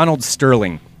owner, Donald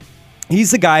Sterling,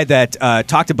 he's the guy that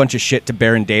talked a bunch of shit to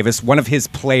Baron Davis, one of his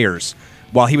players,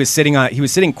 while he was sitting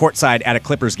courtside at a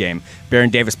Clippers game.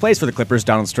 Baron Davis plays for the Clippers.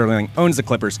 Donald Sterling owns the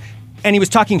Clippers. And he was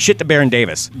talking shit to Baron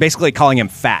Davis, basically calling him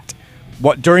fat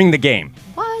during the game.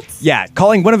 What? Yeah,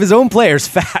 calling one of his own players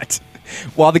fat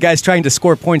while the guy's trying to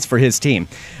score points for his team.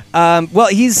 Well,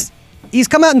 he's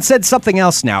come out and said something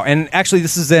else now. And actually,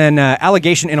 this is an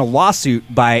allegation in a lawsuit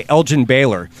by Elgin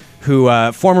Baylor,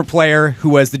 who former player who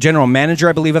was the general manager,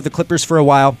 I believe, of the Clippers for a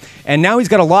while. And now he's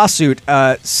got a lawsuit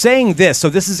saying this. So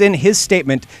this is in his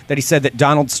statement that he said that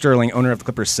Donald Sterling, owner of the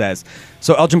Clippers, says.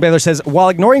 So Elgin Baylor says, while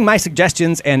ignoring my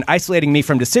suggestions and isolating me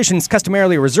from decisions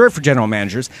customarily reserved for general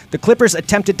managers, the Clippers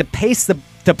attempted to place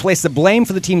the blame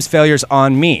for the team's failures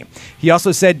on me. He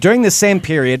also said, during this same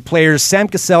period, players Sam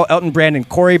Cassell, Elton Brand, and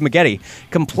Corey Maggette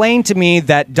complained to me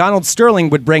that Donald Sterling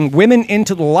would bring women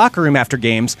into the locker room after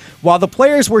games while the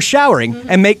players were showering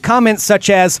and make comments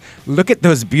such as, look at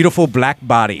those beautiful black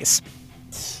bodies.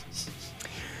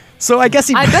 So I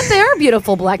guess I bet they are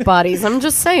beautiful black bodies. I'm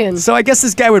just saying. So I guess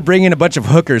this guy would bring in a bunch of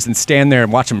hookers and stand there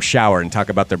and watch them shower and talk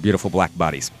about their beautiful black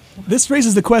bodies. This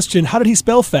raises the question, how did he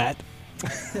spell fat?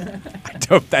 I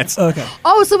hope that's... Okay.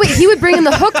 Oh, so wait, he would bring in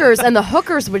the hookers, and the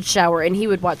hookers would shower, and he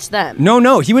would watch them.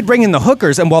 No, he would bring in the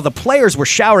hookers, and while the players were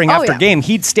showering after yeah. game,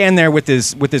 he'd stand there with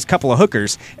his couple of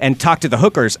hookers and talk to the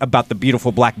hookers about the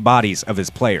beautiful black bodies of his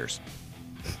players.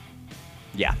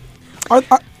 Yeah.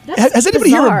 Has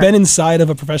anybody bizarre. here been inside of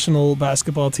a professional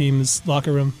basketball team's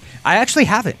locker room? I actually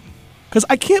haven't. Because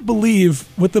I can't believe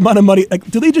with the amount of money,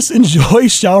 do they just enjoy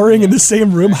showering in the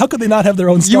same room? How could they not have their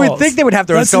own stalls? You would think they would have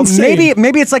their own stalls. Insane.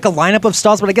 Maybe it's like a lineup of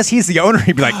stalls, but I guess he's the owner.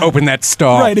 He'd be like, open that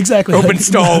stall. Right, exactly. Open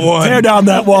stall one. Tear down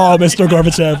that wall, Mr.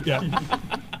 Gorbachev. Yeah.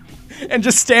 And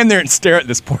just stand there and stare at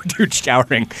this poor dude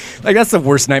showering. Like, that's the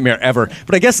worst nightmare ever.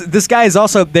 But I guess this guy is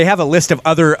also, they have a list of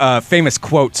other famous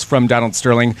quotes from Donald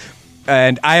Sterling.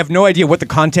 And I have no idea what the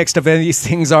context of any of these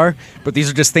things are, but these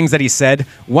are just things that he said.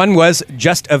 One was,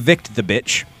 just evict the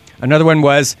bitch. Another one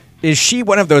was, is she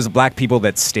one of those black people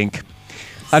that stink?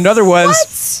 Another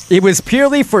was, it was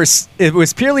purely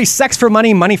sex for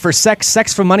money, money for sex,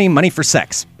 sex for money, money for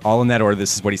sex. All in that order,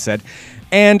 this is what he said.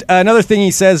 And another thing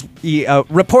he says, he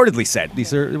reportedly said,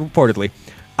 these are reportedly,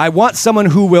 I want someone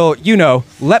who will,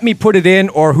 let me put it in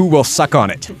or who will suck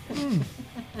on it.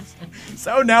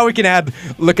 So now we can add,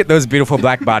 look at those beautiful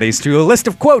black bodies to a list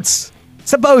of quotes,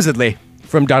 supposedly,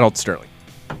 from Donald Sterling,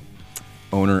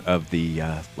 owner of the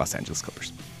Los Angeles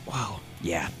Clippers. Wow.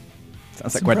 Yeah.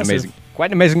 Sounds That's like quite impressive.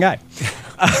 an amazing guy.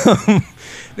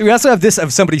 We also have this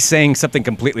of somebody saying something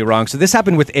completely wrong. So this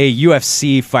happened with a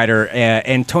UFC fighter,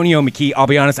 Antonio McKee. I'll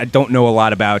be honest, I don't know a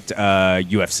lot about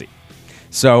UFC.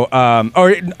 So,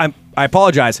 I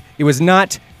apologize. It was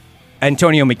not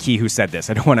Antonio McKee who said this.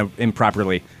 I don't want to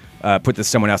improperly put this to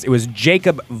someone else. It was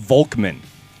Jacob Volkman,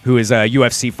 who is a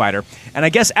UFC fighter. And I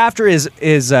guess after his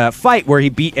fight where he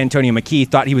beat Antonio McKee,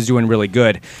 thought he was doing really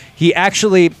good, he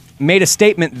actually made a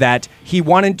statement that he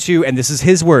wanted to, and this is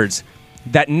his words,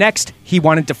 that next he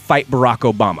wanted to fight Barack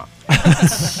Obama.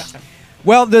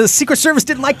 Well, the Secret Service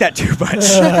didn't like that too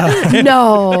much.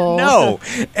 No. No.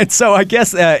 And so I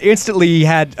guess instantly he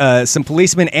had some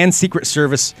policemen and Secret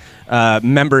Service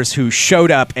members who showed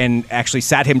up and actually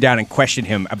sat him down and questioned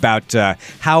him about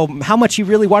how much he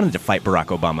really wanted to fight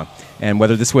Barack Obama. and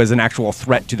whether this was an actual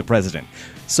threat to the president.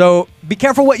 So be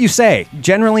careful what you say.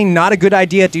 Generally not a good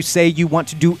idea to say you want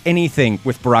to do anything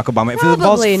with Barack Obama if it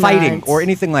involves fighting or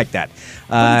anything like that.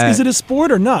 Is it a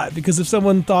sport or not? Because if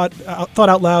someone thought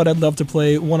out loud, I'd love to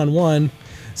play one-on-one.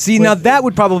 See, now that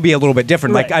would probably be a little bit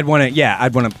different. Right. Like I'd want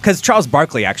to, because Charles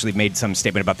Barkley actually made some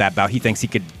statement about that. About he thinks he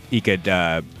could,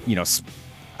 I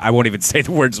won't even say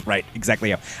the words right exactly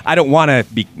how. I don't want to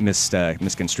be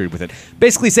misconstrued with it.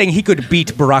 Basically saying he could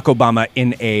beat Barack Obama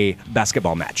in a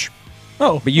basketball match.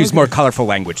 Oh, but use more colorful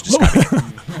language describing it.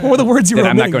 What were the words you were that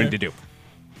I'm not omitting going there? to do.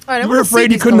 All right, You were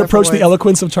afraid you couldn't approach the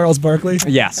eloquence of Charles Barkley?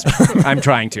 Yes, I'm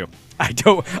trying to. I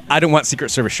don't want Secret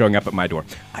Service showing up at my door.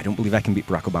 I don't believe I can beat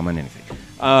Barack Obama in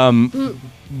anything.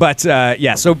 But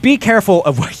so be careful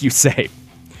of what you say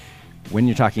when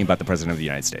you're talking about the President of the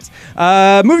United States.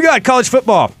 Moving on, college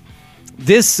football.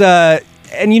 This,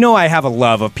 and I have a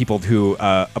love of people who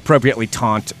appropriately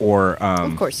taunt or...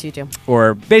 of course you do.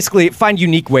 Or basically find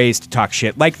unique ways to talk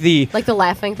shit. Like the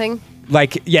laughing thing?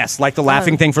 Like the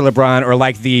laughing thing for LeBron, or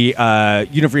like the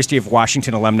University of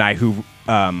Washington alumni who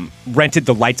rented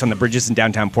the lights on the bridges in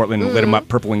downtown Portland and lit them up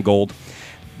purple and gold.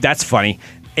 That's funny.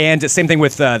 And the same thing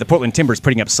with the Portland Timbers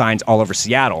putting up signs all over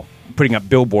Seattle, putting up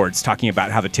billboards talking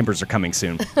about how the Timbers are coming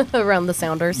soon. Around the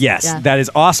Sounders. Yes, yeah. That is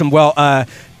awesome. Well,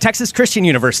 Texas Christian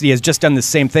University has just done the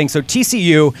same thing. So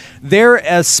TCU, they're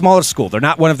a smaller school. They're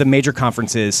not one of the major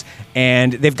conferences,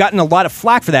 and they've gotten a lot of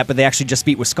flack for that, but they actually just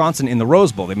beat Wisconsin in the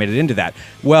Rose Bowl. They made it into that.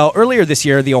 Well, earlier this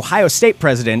year, the Ohio State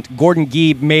president, Gordon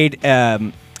Gee, made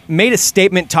a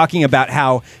statement talking about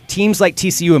how teams like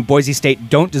TCU and Boise State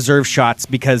don't deserve shots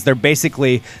because they're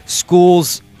basically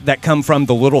schools that come from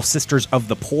the Little Sisters of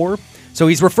the Poor. So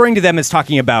he's referring to them as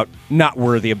talking about not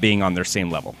worthy of being on their same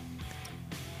level.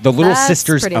 The Little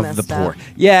Sisters of the Poor.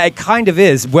 Yeah, it kind of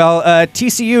is. Well,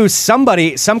 TCU, some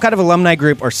kind of alumni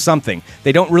group or something.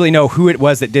 They don't really know who it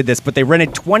was that did this, but they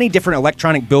rented 20 different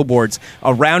electronic billboards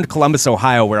around Columbus,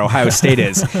 Ohio, where Ohio State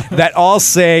is, that all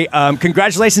say,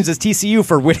 congratulations to TCU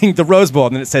for winning the Rose Bowl.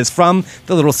 And then it says, from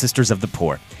the Little Sisters of the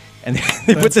Poor. And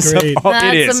they put this up.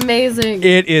 That's amazing.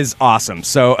 It is awesome.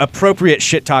 So appropriate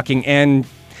shit talking, and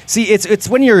see, it's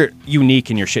when you're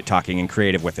unique in your shit talking and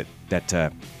creative with it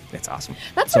that it's awesome.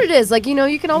 That's what it is. Like,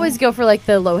 you can always go for like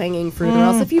the low hanging fruit, or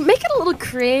else if you make it a little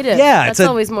creative, that's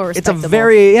always more respectable. It's a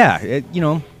very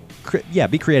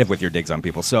be creative with your digs on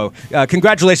people. So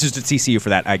congratulations to TCU for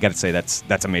that. I got to say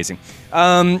that's amazing.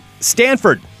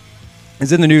 Stanford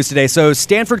is in the news today. So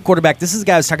Stanford quarterback, this is the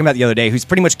guy I was talking about the other day, who's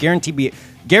pretty much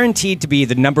guaranteed to be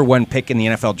the number one pick in the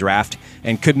NFL draft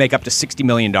and could make up to $60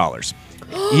 million.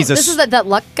 This is that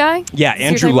Luck guy? Yeah,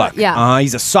 Andrew Luck. Yeah.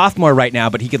 He's a sophomore right now,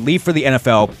 but he could leave for the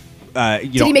NFL.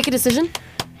 Did he make a decision?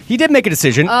 He did make a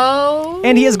decision. Oh.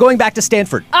 And he is going back to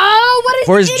Stanford. Oh, what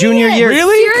for his junior year.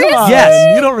 Really? Come on.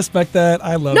 Yes. You don't respect that.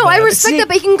 I love that. No, I respect that,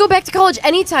 but he can go back to college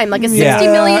anytime, like a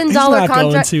 $60 million he's not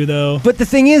contract. Going to, though. But the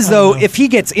thing is, though, if he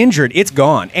gets injured, it's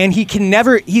gone. And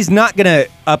he's not going to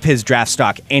up his draft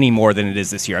stock any more than it is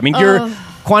this year. I mean, you're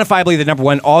quantifiably the number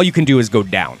one. All you can do is go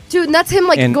down. Dude, and that's him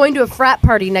going to a frat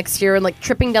party next year and like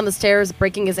tripping down the stairs,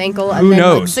 breaking his ankle, and Who then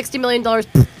knows? like $60 million down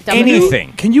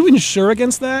anything. Can you insure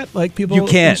against that? Like people You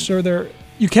can. insure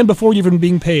you can before you're even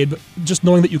being paid, but just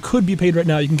knowing that you could be paid right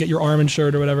now, you can get your arm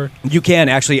insured or whatever. You can,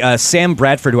 actually. Sam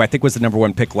Bradford, who I think was the number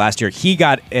one pick last year, he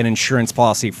got an insurance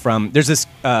policy from, there's this,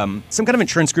 some kind of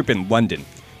insurance group in London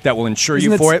that will insure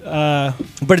you for it.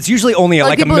 But it's usually only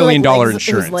like $1 million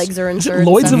insurance. His legs are insured.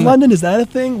 Lloyd's of London, is that a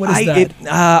thing? What is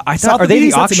that? I thought, are they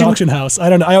the auction? Auction house.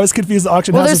 I don't know. I always confuse the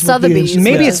auction house. Well, there's Sotheby's.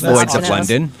 Maybe it's Lloyd's of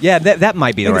London. Yeah, that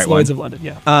might be the right one. Lloyd's of London,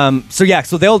 yeah.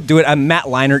 So they'll do it. Matt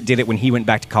Leinart did it when he went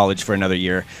back to college for another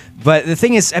year. But the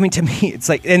thing is, I mean, to me, it's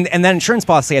like, and that insurance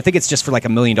policy, I think it's just for like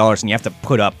 $1 million, and you have to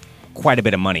put up quite a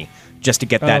bit of money just to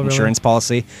get that insurance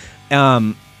policy.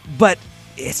 But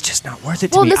it's just not worth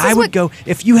it to me. I would go,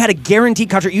 if you had a guaranteed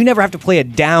contract, you never have to play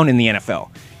it down in the NFL.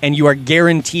 And you are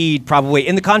guaranteed, probably,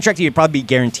 in the contract, you'd probably be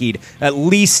guaranteed at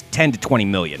least 10 to 20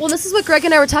 million. Well, this is what Greg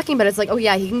and I were talking about. It's like,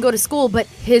 he can go to school, but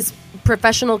his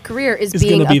professional career is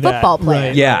being a football player.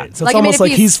 Right, yeah. Right. So it's almost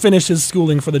like he's finished his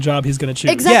schooling for the job he's going to choose.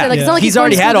 Exactly. It's not like he's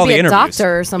already had all the interviews.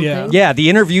 Doctor or something. Yeah,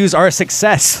 the interviews are a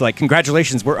success. Like,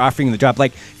 congratulations, we're offering you the job.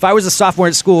 Like, if I was a sophomore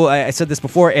at school, I said this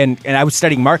before, and I was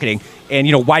studying marketing, and,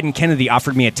 Wyden Kennedy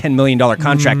offered me a $10 million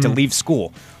contract to leave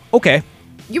school. Okay.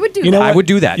 You would do You know that. what? I would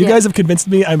do that. You guys have convinced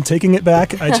me. I'm taking it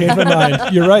back. I changed my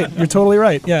mind. You're right. You're totally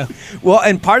right. Yeah. Well,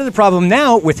 and part of the problem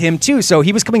now with him, too, so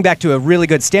he was coming back to a really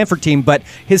good Stanford team, but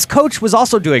his coach was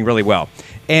also doing really well.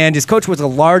 And his coach was a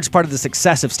large part of the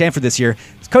success of Stanford this year.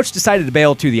 His coach decided to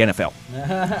bail to the NFL.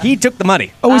 He took the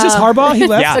money. Oh, is this Harbaugh? He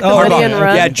left? Yeah, Took the oh, money Harbaugh. and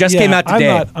run. Yeah, just came out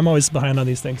today. I'm always behind on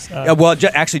these things. Well,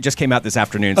 actually just came out this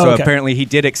afternoon. So okay. apparently he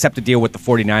did accept a deal with the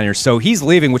 49ers. So he's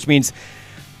leaving, which means,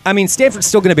 I mean, Stanford's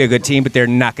still going to be a good team, but they're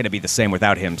not going to be the same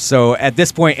without him. So at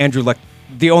this point, Andrew Luck,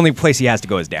 the only place he has to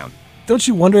go is down. Don't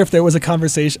you wonder if there was a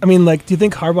conversation? I mean, like, do you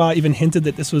think Harbaugh even hinted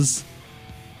that this was...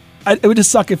 it would just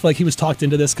suck if, like, he was talked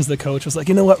into this because the coach was like,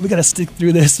 you know what, we got to stick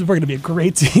through this. We're going to be a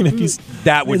great team if he's...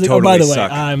 That would he's like, totally oh, by the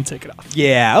suck. way, I'm taking off.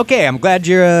 Yeah, okay, I'm glad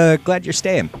you're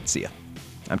staying. See ya.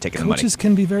 I'm taking Coaches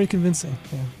can be very convincing. Yeah.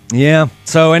 the money. Yeah,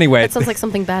 so anyway. That sounds like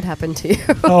something bad happened to you.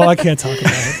 Oh, I can't talk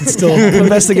about it. It's still... the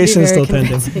investigation is still very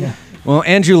pending. convincing. Yeah. Well,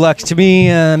 Andrew Luck, to me,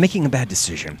 making a bad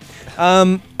decision.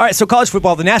 All right, so college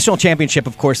football, the national championship,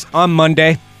 of course, on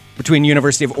Monday between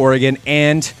University of Oregon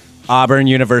and Auburn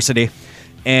University.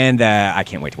 And I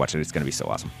can't wait to watch it. It's going to be so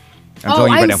awesome. I'm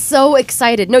telling you right I'm now. so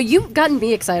excited. No, you've gotten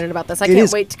me excited about this. I can't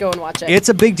is. wait to go and watch it. It's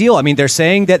a big deal. I mean, they're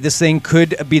saying that this thing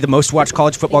could be the most watched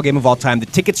college football game of all time. The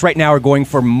tickets right now are going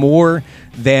for more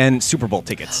than Super Bowl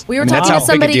tickets. we were I mean, that's talking how to big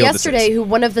a somebody deal this yesterday is. who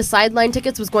one of the sideline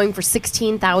tickets was going for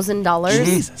 $16,000.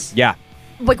 Jesus. Yeah.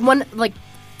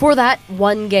 For that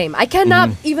one game. I cannot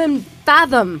even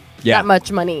fathom Yeah. that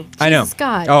much money. I know. Jesus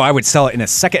God. Oh, I would sell it in a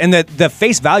second. And the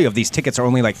face value of these tickets are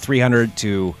only like $300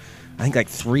 to, I think, like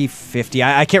 $350.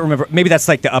 I can't remember. Maybe that's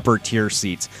like the upper tier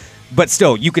seats. But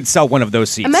still, you could sell one of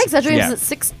those seats. Am I exaggerating? Yeah. Is it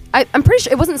six? I'm pretty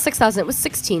sure it wasn't 6,000. It was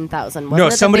 16,000. No,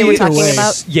 somebody that they were talking Either way.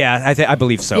 about. Yeah, I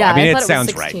believe so. Yeah, I mean, I it thought sounds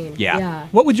was right. 16. Yeah.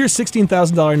 What would your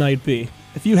 $16,000 night be?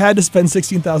 If you had to spend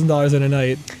 $16,000 in a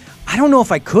night, I don't know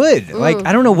if I could. Like,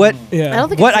 I don't know what yeah. I don't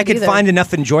think what I I could either. find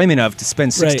enough enjoyment of to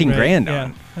spend 16 Right, grand yeah.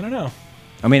 on. I don't know.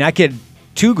 I mean, I could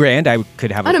 $2,000. I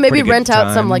could have. I don't know. a Maybe pretty good rent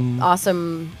out some like time.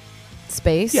 awesome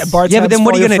space. Yeah, bar Yeah, but tabs then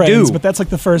what for are you your gonna friends, do? But that's like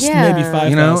the first Yeah. maybe 5,000.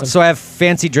 You know, so I have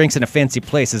fancy drinks in a fancy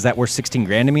place. Is that worth 16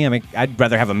 grand to me? I mean, I'd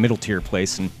rather have a middle tier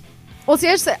place. And Well,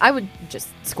 see, I would just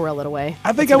squirrel it away.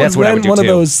 I think I That's would what I would rent do one of too.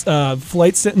 those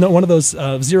one of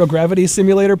those zero gravity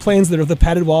simulator planes that are the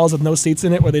padded walls with no seats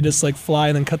in it, where they just like fly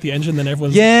and then cut the engine, then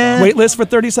everyone's Yeah. weightless for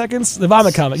 30 seconds. The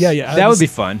vomit comet, yeah. that would be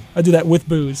fun. I'd do that with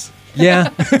booze. Yeah.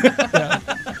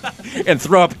 And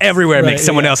throw up everywhere and Right, make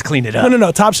someone yeah. else clean it up.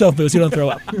 No, top shelf booze. You don't throw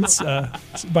up. It's,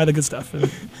 buy the good stuff.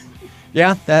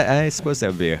 Yeah, I suppose that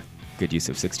would be a good use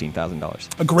of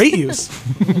 $16,000. A great use.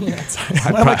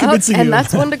 Why am I convincing And you?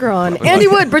 that's one to grow on. Andy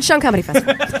Wood, Bridgetown Comedy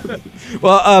Festival.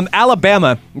 Well,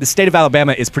 Alabama, the state of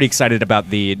Alabama is pretty excited about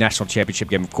the national championship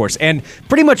game, of course, and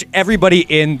pretty much everybody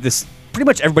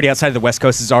outside of the West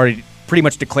Coast has already pretty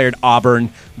much declared Auburn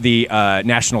the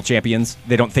national champions.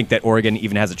 They don't think that Oregon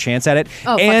even has a chance at it.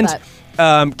 Oh, fuck and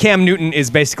that. Cam Newton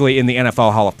is basically in the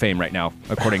NFL Hall of Fame right now,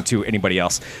 according to anybody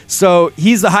else. So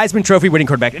he's the Heisman Trophy winning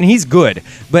quarterback, and he's good.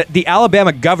 But the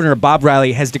Alabama governor, Bob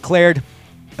Riley, has declared,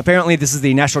 apparently this is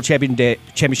the national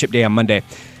championship day on Monday,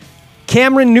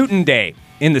 Cameron Newton Day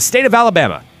in the state of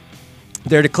Alabama.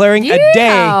 They're declaring a day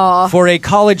Yeah. for a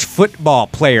college football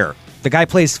player. The guy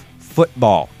plays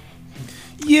football.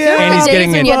 Yeah. And he's Days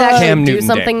getting when a you had to actually Cam do Newton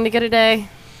something Day. to get a day.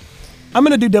 I'm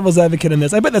going to do devil's advocate in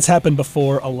this. I bet that's happened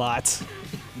before a lot.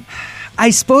 I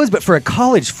suppose, but for a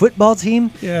college football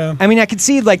team, Yeah. I mean, I could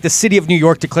see like the city of New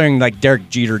York declaring like Derek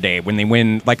Jeter Day when they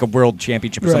win like a world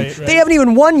championship or Right, something. right. They haven't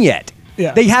even won yet.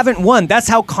 Yeah. They haven't won. That's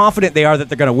how confident they are that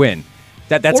they're going to win.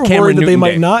 That's Or Cameron worried that Newton they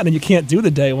might Day. not, and you can't do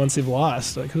the day once they've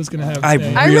lost. Like, who's going to have... I I Really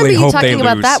remember you hope they talking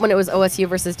about lose. that when it was OSU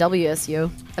versus WSU,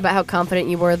 about how confident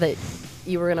you were that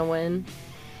you were going to win,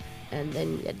 and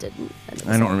then it didn't. And it was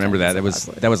I don't all remember that. kinds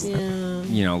That was of awkward. Yeah.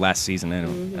 you know, last season. I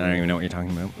don't even know what you're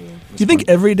talking about. Do you think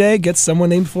every day gets someone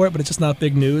named for it, but it's just not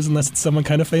big news unless it's someone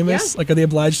kind of famous? Yeah. Like, are they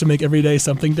obliged to make every day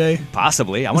something day?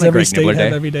 Possibly. I Does want a every Greg state Nibbler have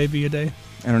Day. every day be a day?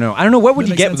 I don't know. I don't know. What would That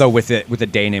you makes get sense. though with a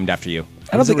day named after you?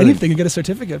 I don't think anything. You get a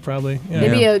certificate, probably. Yeah.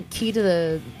 Maybe a key to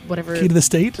the whatever Key to the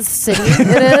state? city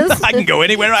it is. I can go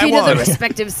anywhere I Key to the want.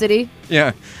 respective city.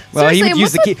 Yeah. Well, Seriously, he would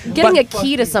use what's the key. with getting but- a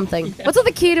key to something. What's with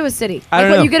the key to a city? I don't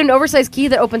Like, know. you get an oversized key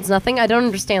that opens nothing? I don't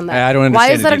understand that. I don't Why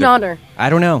understand is that it an either. honor? I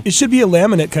don't know. It should be a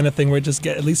laminate kind of thing where it just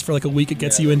at least for like a week, it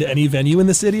gets you into any venue in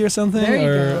the city or something. There you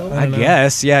or, go. I don't know.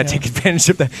 guess, yeah, take advantage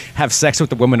of have sex with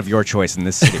the woman of your choice in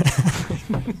this city.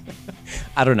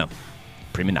 I don't know.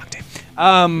 Prima nocte.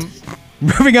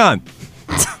 Moving on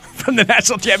from the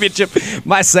national championship.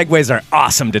 My segues are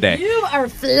awesome today. You are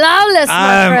flawless,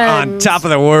 my I'm friend. on top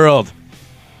of the world.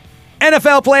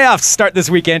 NFL playoffs start this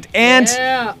weekend, and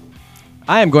Yeah.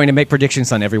 I am going to make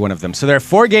predictions on every one of them. So there are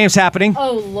 4 games happening.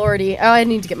 Oh, lordy. Oh, I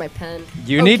need to get my pen.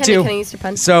 You need to. Can I use your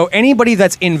pen? So anybody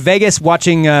that's in Vegas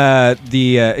watching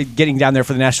getting down there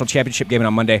for the national championship game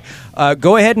on Monday,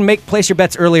 go ahead and place your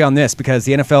bets early on this because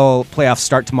the NFL playoffs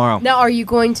start tomorrow. Now, are you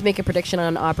going to make a prediction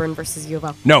on Auburn versus U of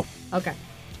L? No. Okay.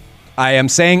 I am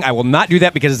saying I will not do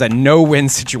that because it's a no-win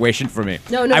situation for me.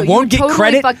 No, I won't get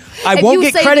credit. I won't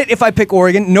get credit if I pick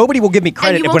Oregon. Nobody will give me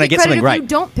credit when I get something right. You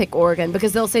don't pick Oregon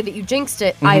because they'll say that you jinxed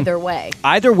it either way.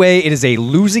 Either way, it is a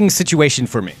losing situation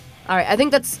for me. All right, I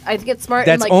think it's smart.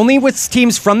 That's and only with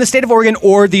teams from the state of Oregon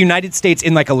or the United States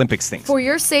in Olympics things. For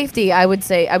your safety, I would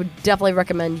definitely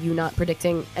recommend you not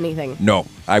predicting anything. No,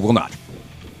 I will not.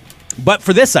 But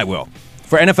for this, I will.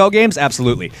 For NFL games,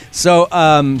 absolutely. So,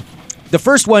 the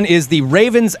first one is the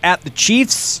Ravens at the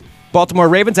Chiefs. Baltimore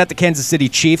Ravens at the Kansas City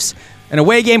Chiefs. An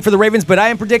away game for the Ravens, but I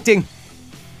am predicting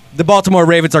the Baltimore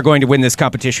Ravens are going to win this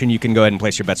competition. You can go ahead and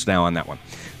place your bets now on that one.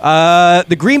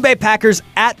 The Green Bay Packers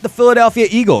at the Philadelphia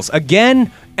Eagles.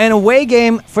 Again, an away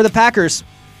game for the Packers.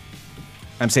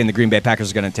 I'm saying the Green Bay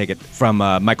Packers are going to take it from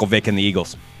Michael Vick and the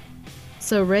Eagles.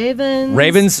 So Ravens.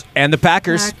 Ravens and the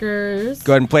Packers. Packers.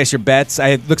 Go ahead and place your bets.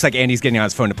 It looks like Andy's getting on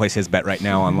his phone to place his bet right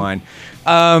now online.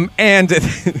 And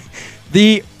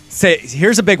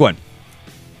here's a big one.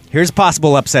 Here's a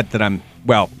possible upset that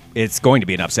it's going to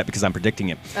be an upset because I'm predicting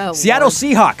it. Oh, Seattle Lord.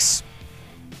 Seahawks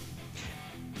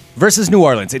versus New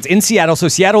Orleans. It's in Seattle, so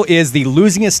Seattle is the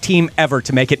losingest team ever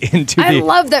to make it into I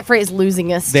love that phrase,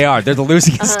 losingest. They are. They're the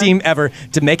losingest team ever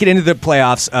to make it into the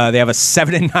playoffs. They have a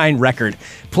 7-9 record.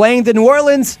 Playing the New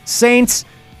Orleans Saints,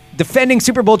 defending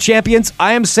Super Bowl champions.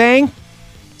 I am saying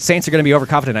Saints are going to be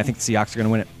overconfident. I think the Seahawks are going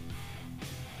to win it.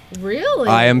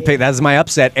 Really? That is my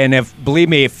upset. And believe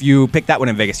me, if you pick that one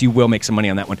in Vegas, you will make some money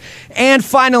on that one. And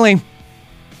finally,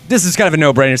 this is kind of a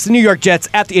no-brainer. It's the New York Jets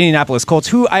at the Indianapolis Colts,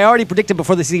 who I already predicted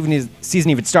before the season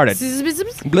even started.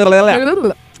 Blah, blah,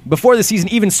 blah. Before the season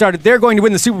even started, they're going to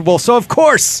win the Super Bowl. So, of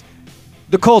course,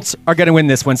 the Colts are going to win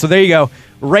this one. So there you go.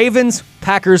 Ravens,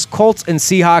 Packers, Colts, and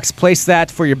Seahawks. Place that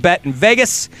for your bet in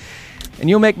Vegas, and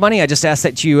you'll make money. I just ask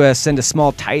that you send a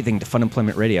small tithing to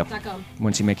Funemployment Radio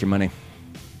once you make your money.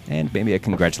 And maybe a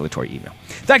congratulatory email.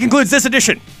 That concludes this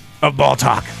edition of Ball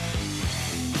Talk.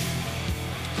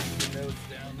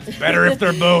 Better if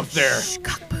they're both there.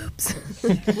 Cock boobs.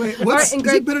 Wait, is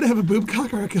it better to have a boob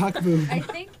cock or a cock boob? I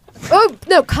think Oh,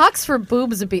 no, cocks for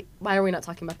boobs would be... Why are we not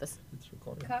talking about this?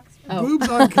 cocks. Boobs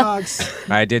on cocks.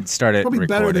 I did start it Probably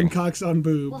better recording. than cocks on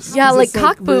boobs. Yeah, 'Cause like it's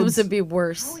cock boobs ribs. would be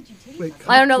worse. Wait,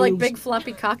 I don't know, cock like boobs. big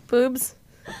floppy cock boobs.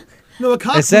 No, a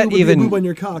cock Is that boob would even- be a boob on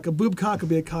your cock. A boob cock would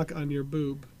be a cock on your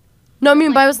boob. No, I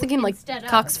mean, but I was thinking like Instead of,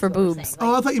 cocks for is what we're boobs. saying.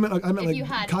 Oh, I thought you meant I meant If you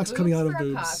like had cocks boobs coming out of for a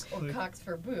boobs. cock or Like- cocks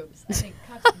for boobs. I think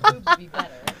cocks for boobs would be better.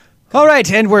 All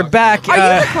right, and we're back. Are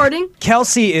you recording?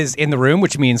 Kelsey is in the room,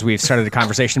 which means we've started a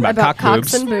conversation about cock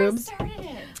cocks boobs. and boobs.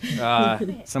 Started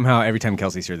it. Somehow, every time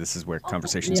Kelsey's here, this is where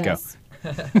conversations Yes.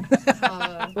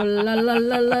 La, la, la,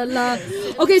 la, la.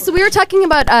 Okay, so we were talking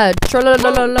about go.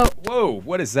 Whoa,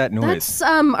 what is that noise? That's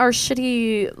our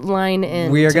shitty line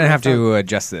in. We are going to have to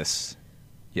adjust this.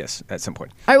 Yes, at some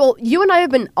point. All right, well, you and I have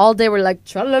been all day. We're like,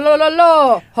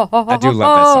 tra-la-la-la-la. I do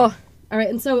love that song. All right,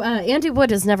 and so Andy Wood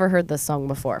has never heard this song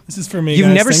before. This is for me. You've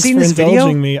guys. never Thanks seen for this video?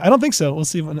 indulging me. I don't think so. We'll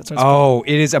see when it starts. Oh,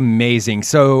 it is amazing.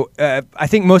 So I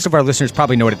think most of our listeners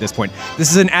probably know it at this point. This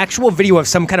is an actual video of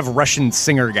some kind of Russian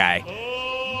singer guy.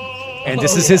 And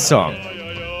this is his song.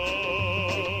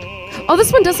 Oh,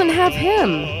 this one doesn't have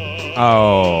him.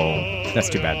 Oh, that's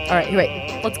too bad. All right, here,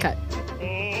 wait. Let's cut.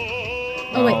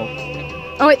 Oh, wait.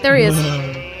 Oh, wait, there he is.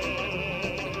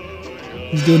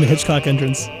 He's doing the Hitchcock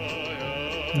entrance.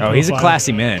 Oh, he's a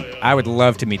classy man. I would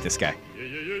love to meet this guy.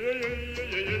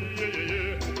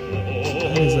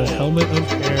 That is a helmet of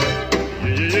hair.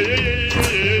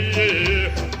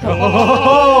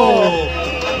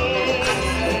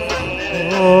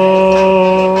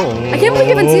 I can't believe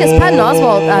you even see this. Patton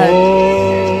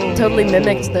Oswalt totally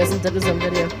mimicked this and did his own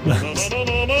video.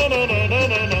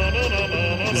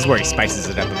 This is where he spices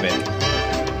it up a bit.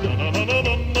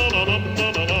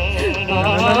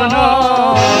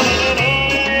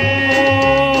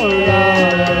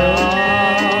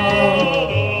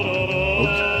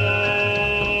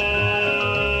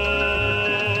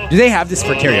 Do they have this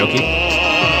for karaoke?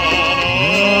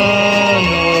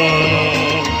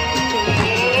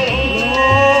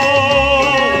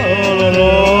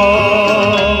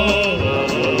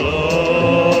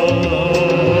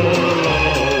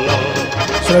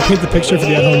 Should I paint the picture for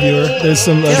the at-home viewer? There's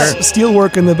some steel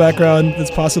work in the background that's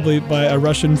possibly by a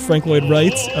Russian Frank Lloyd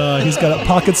Wright. He's got a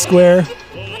pocket square,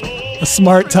 a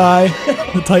smart tie,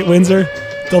 a tight Windsor,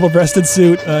 double-breasted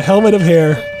suit, a helmet of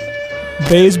hair,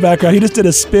 beige background. He just did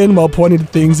a spin while pointing to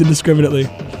things indiscriminately.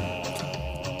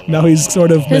 Now he's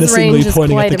sort of His menacingly range is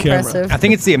pointing at quite the camera. impressive. I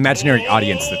think it's the imaginary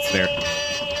audience that's there.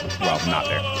 Well, not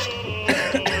there.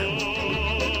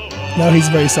 Now he's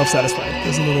very self-satisfied.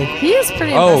 There's a little. He is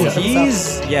pretty Oh, impressive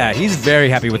himself. he's very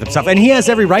happy with himself, and he has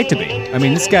every right to be. I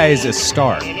mean, this guy is a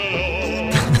star.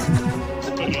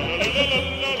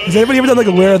 Has anybody ever done like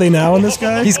a Where Are They Now on this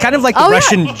guy? He's kind of like the Oh, yeah.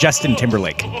 Russian Justin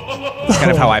Timberlake. That's kind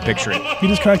of how I picture it. He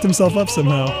just cracked himself up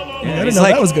somehow. I didn't He's know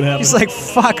like, that was gonna happen. He's like,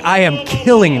 fuck, I am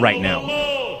killing right now.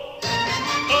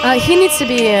 He needs to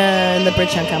be in the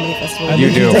Bridgetown Comedy Festival.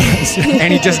 You do.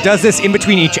 And he just does this in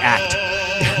between each act.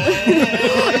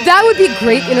 That would be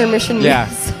great intermission Yeah.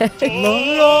 music.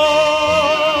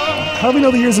 How do we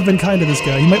know the years have been kind to this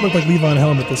guy? He might look like Levon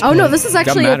Helm at this Oh point. no, this is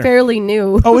actually a matter. fairly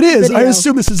new. Oh, it is. I video.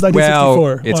 assume this is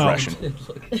 1964. Well, it's Wow.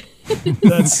 Russian.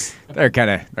 That's They're kind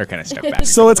of stuck back.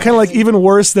 so it's kind of like even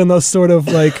worse than those sort of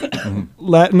like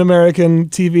Latin American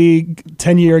TV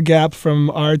 10-year gap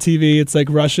from our TV. It's like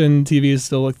Russian TV is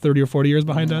still like 30 or 40 years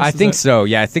behind us. I Is think that- so.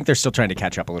 Yeah, I think they're still trying to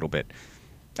catch up a little bit.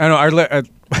 I don't know.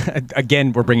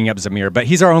 Again, we're bringing up Samir, but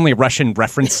he's our only Russian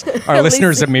reference. Our At listener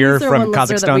least Samir he's the from one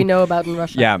listener that we Kazakhstan. know about in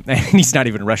Russia. Yeah, and he's not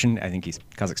even Russian. I think he's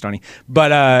Kazakhstani.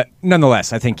 But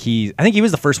nonetheless, I think he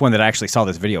was the first one that I actually saw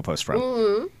this video post from.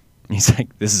 Mm-hmm. He's like,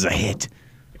 "This is a hit.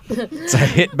 It's a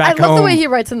hit back I love home." the way he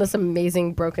writes in this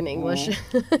amazing broken English.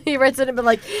 He writes it, but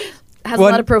like has Well,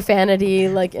 a lot of profanity.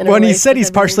 Like Well, and he interlaced said with he's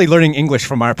everything. partially learning English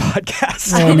from our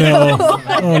podcast. Oh no!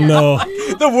 Oh no!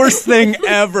 The worst thing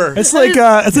ever. It's like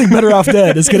Better Off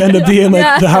Dead. It's gonna end up being like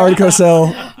Yeah. the Howard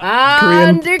Cosell Korean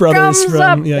And it brothers comes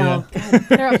from up. yeah.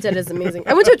 They're Up Dead is amazing.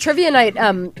 I went to a trivia night.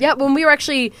 When we were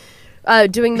actually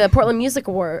doing the Portland Music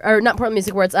Award, or not Portland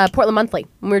Music Awards, Portland Monthly.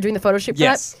 When we were doing the photo shoot for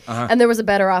Yes, that, and there was a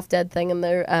Better Off Dead thing in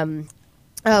there.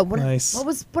 Nice. What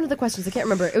was one of the questions? I can't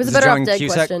remember. It was a Was it Better John Off Dead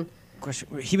Cusack?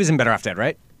 question. He was in Better Off Dead,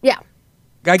 right? Yeah.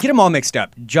 I get them all mixed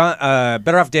up.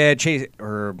 Better Off Dead, Chase,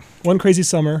 or One Crazy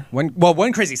Summer.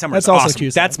 One Crazy Summer. That's is also awesome.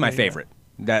 Cusack, That's my yeah. favorite.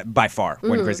 That by far,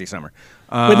 One Crazy Summer.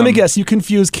 Wait, let me guess. You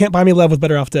confuse Can't Buy Me Love with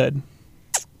Better Off Dead.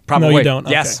 Probably. No, you don't.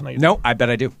 Yes. Okay, no, you No, I bet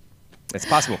I do. It's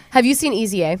possible. Have you seen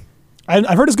Easy A? I've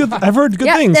heard it's good. I've heard good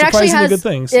Yeah, things. it actually Surprisingly has good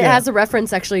things. It yeah. has a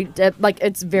reference actually. Like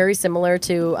it's very similar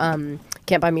to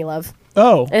Can't Buy Me Love.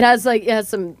 Oh. It has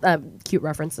some cute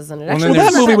references in it. Well, Actually, then Well,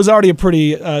 that there's- movie was already a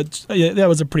pretty. That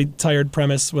was a pretty tired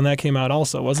premise when that came out.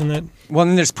 Also, wasn't it? Well,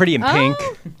 then there's Pretty in Pink,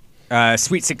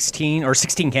 Sweet 16, or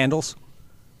 16 Candles.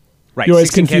 Right. You always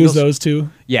 16 confuse Candles. those two.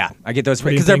 Yeah, I get those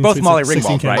Pretty in because they're Pink, both Sweet Molly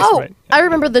 16 Ringwald, right? Candles. Oh, right. I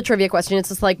remember the trivia question. It's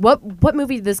just like, what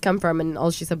movie did this come from? And all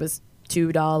she said was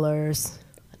 $2.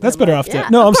 That's Better Off Dead. Yeah,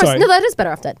 No, of I'm course. sorry. No, that is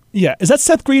Better Off Dead. Yeah, is that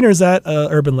Seth Green or is that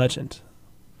Urban Legend?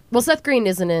 Well, Seth Green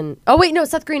isn't in. Oh wait, no,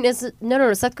 Seth Green is.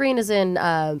 No. Seth Green is in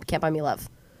Can't Buy Me Love.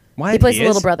 What? He plays the is?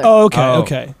 little brother. Oh, okay, Oh.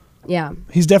 okay. Yeah.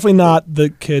 He's definitely not the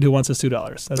kid who wants his $2.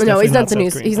 That's No, definitely he's not the Seth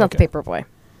news. Green. He's not the Okay. paper boy.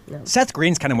 Seth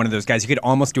Green's kind of one of those guys you could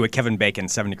almost do a Kevin Bacon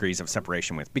 7 Degrees of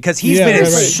Separation with because he's Yeah, been in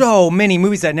right, right. so many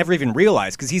movies that I never even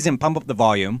realized because he's in Pump Up the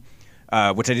Volume,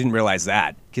 which I didn't realize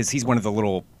that because he's one of the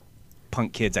little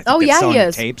punk kids I think Oh, that's yeah, he selling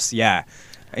is. tapes. Yeah.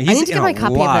 He's I need to in get a my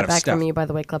copy of lot that back stuff. from you, by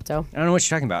the way, Klepto. I don't know what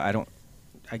you're talking about.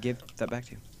 I gave that back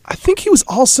to you. I think he was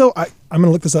also. I'm going to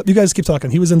look this up. You guys keep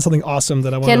talking. He was in something awesome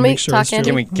that I want Can to we make sure talk, is true.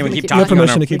 Andy? Can we keep You have talking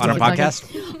permission on to keep our talking.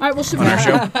 podcast? All right, well, should we On our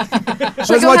show? I just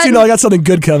go want ahead you to know I and- got something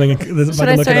good coming. If I can look I it start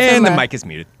up. it? And the From, mic is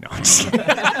muted. No, I'm just kidding.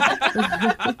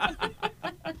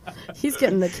 He's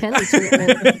getting the Kenny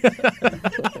treatment.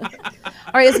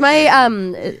 All right, is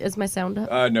my sound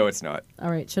up? No, it's not. All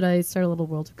right, should I start a little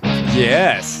world of crazy?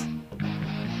 Yes.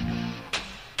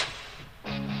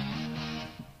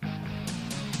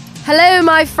 Hello,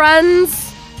 my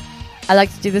friends. I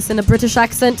like to do this in a British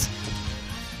accent.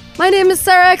 My name is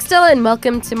Sarah X. Dillon.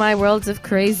 Welcome to my world of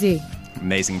crazy.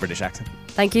 Amazing British accent.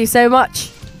 Thank you so much.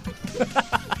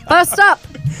 First up,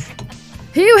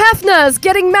 Hugh Hefner is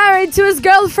getting married to his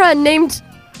girlfriend named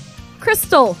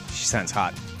Crystal. She sounds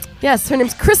hot. Yes, her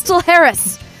name's Crystal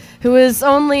Harris, who is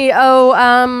only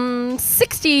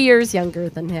 60 years younger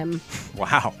than him.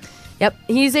 Wow. Yep,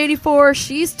 he's 84,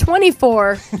 she's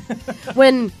 24.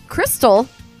 When Crystal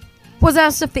was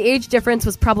asked if the age difference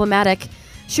was problematic,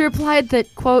 she replied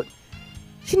that, quote,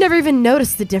 she never even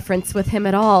noticed the difference with him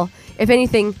at all. If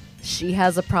anything, she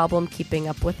has a problem keeping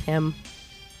up with him.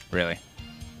 Really?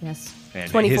 Yes. And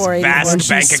 24, his 84. vast And she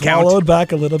bank account. swallowed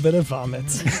back a little bit of vomit.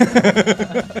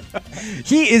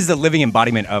 He is the living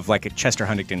embodiment of like a Chester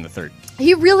Huntington III.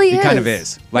 He really He is. kind of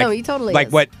is. Like, no, he totally like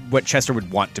is. what Chester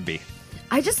would want to be.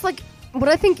 I just like when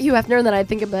I think Hugh Hefner, and then I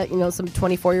think about some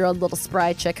 24-year-old little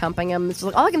spry chick humping him. It's just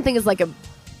like all I can think is like a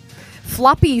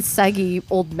floppy, saggy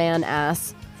old man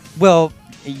ass. Well,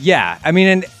 Yeah, I mean,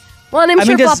 and Well, and I'm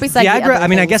sure does floppy said Viagra. I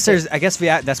mean, I guess there's.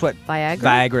 that's what Viagra?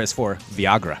 Viagra is for.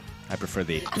 Viagra. I prefer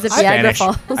the Is it Viagra Spanish.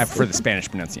 Falls? I prefer the Spanish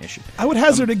pronunciation. I would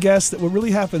hazard a guess that what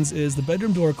really happens is the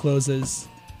bedroom door closes.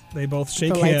 They both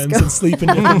shake The lights hands go. and sleep in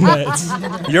different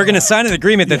beds. You're going to sign an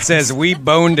agreement that says we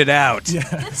boned it out,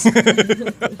 Yes.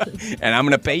 and I'm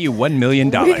going to pay you $1 million.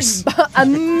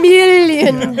 $1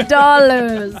 million.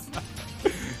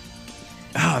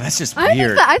 Oh, that's just I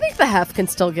weird. think the Hef can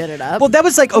still get it up. Well, that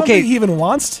was like I don't think okay. he even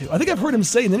wants to. I think I've heard him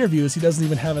say in interviews he doesn't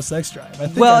even have a sex drive. I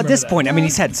think Well, I at this remember point, that. I mean,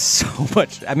 he's had so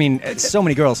much. I mean, so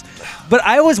many girls. But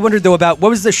I always wondered though about what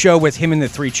was the show with him and the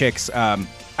three chicks.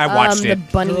 I watched the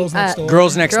it. bunny. Girls Next Door.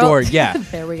 Girls Next Girl- Door, yeah.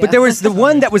 There we go. But there was the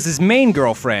one that was his main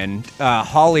girlfriend,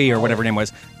 Holly or whatever her name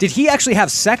was. Did he actually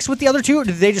have sex with the other two, or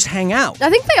did they just hang out? I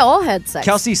think they all had sex.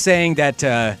 Kelsey's saying that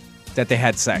they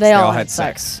had sex. They all had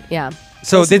sex. Yeah.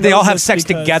 So Kelsey did they all knows have this sex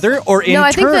because- together or in No,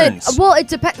 I think turns? that. Well, it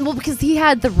depends. Well, because he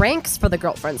had the ranks for the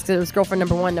girlfriends. Because it was girlfriend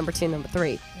number 1, number 2, number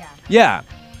 3. Yeah.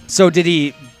 So did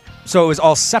he? So it was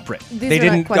all separate. These They are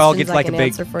not didn't all questions get I like a can big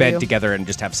answer for bed you. together and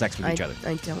just have sex with each other.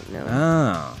 I don't know.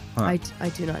 Oh. Huh. I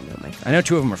do not know, my friend. I know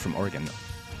 2 of them are from Oregon,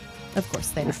 though. Of course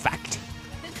they are. Fact.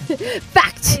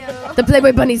 Fact! The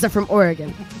Playboy Bunnies are from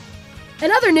Oregon. In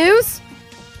other news,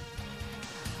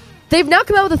 they've now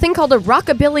come out with a thing called a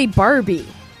Rockabilly Barbie.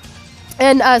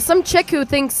 And some chick who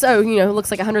thinks, looks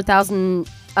like 100,000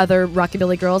 other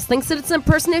Rockabilly girls, thinks that it's an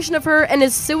impersonation of her and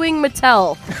is suing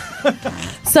Mattel.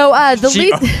 So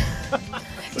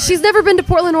she's never been to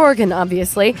Portland, Oregon,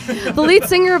 obviously. The lead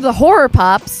singer of the Horror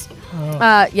Pops,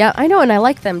 yeah, I know, and I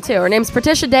like them too. Her name's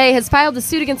Patricia Day, has filed a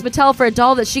suit against Mattel for a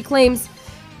doll that she claims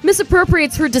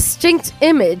misappropriates her distinct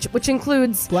image, which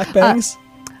includes Black bangs?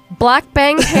 black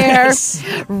bang hair, Yes.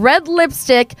 red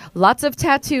lipstick, lots of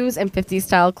tattoos, and 50s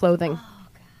style clothing.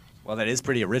 Well, that is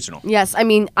pretty original. Yes, I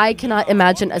mean, I cannot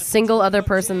imagine a single other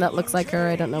person that looks like her.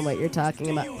 I don't know what you're talking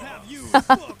about.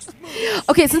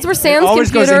 Okay, since we're Sam's always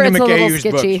goes computer, it's into a little McKay's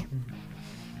book. sketchy.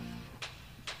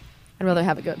 I'd rather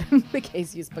have it go to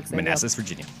McKay's used books. Manassas,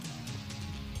 Virginia.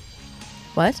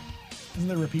 What? Isn't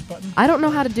there a repeat button? I don't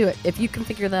know how to do it. If you can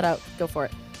figure that out, go for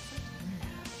it.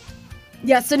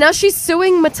 Yeah, so now she's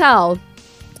suing Mattel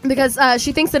because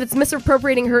she thinks that it's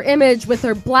misappropriating her image with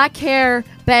her black hair,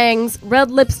 bangs, red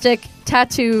lipstick,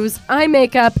 tattoos, eye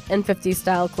makeup, and 50s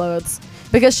style clothes.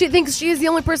 Because she thinks she is the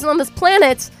only person on this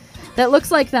planet that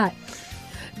looks like that.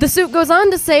 The suit goes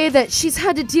on to say that she's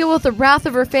had to deal with the wrath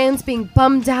of her fans being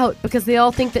bummed out because they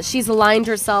all think that she's aligned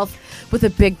herself with a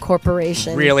big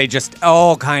corporation. Really, just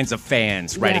all kinds of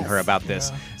fans writing Yes. her about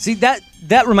this. See, that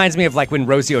reminds me of like when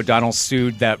Rosie O'Donnell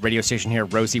sued that radio station here,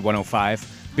 Rosie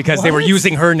 105, because they were What?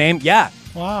 using her name. Yeah.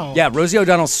 Wow. Yeah, Rosie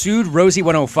O'Donnell sued Rosie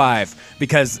 105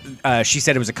 because she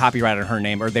said it was a copyright on her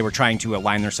name, or they were trying to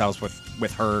align themselves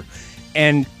with her.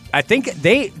 And I think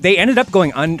they ended up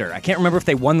going under. I can't remember if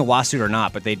they won the lawsuit or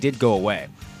not, but they did go away.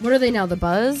 What are they now? The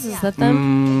Buzz? Is that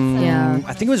them? Yeah.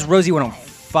 I think it was Rosie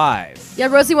 105. Yeah,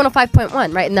 Rosie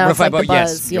 105.1 right now. It's like the 105,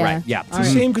 Buzz. yes, you're right. Yeah. It's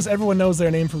a shame because everyone knows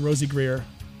their name for Rosie Greer,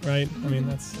 right? I mean,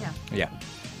 that's... Yeah.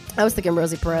 I was thinking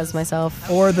Rosie Perez myself.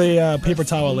 Or the paper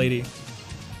towel lady.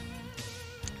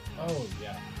 Oh,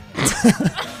 yeah.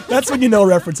 That's when you know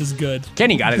reference is good.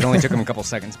 Kenny got it. It only took him a couple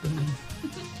seconds. But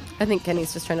I think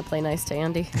Kenny's just trying to play nice to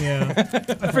Andy. Yeah.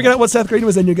 I figured out what Seth Green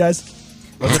was in, you guys.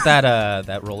 Was it that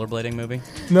rollerblading movie?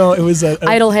 No, it was a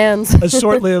Idle hands. a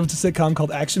short-lived sitcom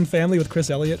called Action Family with Chris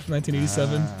Elliott from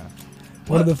 1987.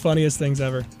 One of the funniest things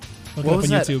ever. Look it What up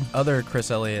was on that YouTube. other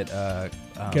Chris Elliott?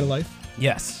 Get a Life.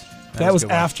 Yes. That was a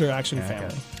good one. after Action Yeah, Family.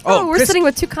 okay. Oh, we're Chris- sitting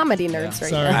with two comedy nerds right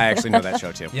sorry. now. I actually know that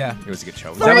show too. Yeah. It was a good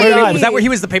show. Was Sorry. that where he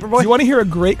was the paper boy? Do you want to hear a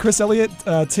great Chris Elliott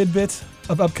tidbit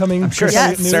of upcoming I'm sure Chris Yes.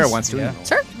 Elliott news? Sarah wants to. Yeah.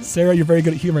 Sure. Sarah, you're very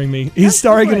good at humoring me. He's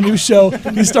starring in a new show.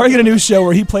 He's starring in a new show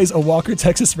where he plays a Walker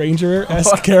Texas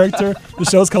Ranger-esque character. The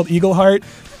show's called Eagle Heart.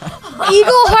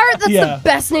 Eagle Heart, that's Yeah. the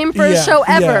best name for a show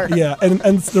ever. Yeah. And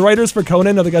the writers for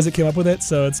Conan are the guys that came up with it,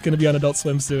 so it's going to be on Adult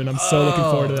Swim soon. I'm so looking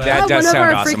forward to that. That does one of sound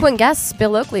our awesome. frequent guests,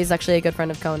 Bill Oakley, is actually a good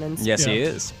friend of Conan's. Yes, he Yeah.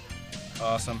 is.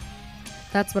 Awesome.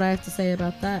 That's what I have to say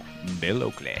about that. Bill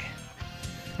Oakley.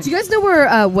 Do you guys know where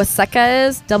Waseka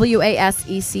is?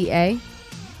 Wasecca?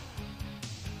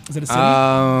 Is it a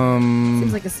city?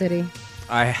 Seems like a city.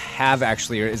 I have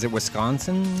actually. Is it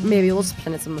Wisconsin? Maybe we'll just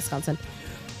pretend it's in Wisconsin.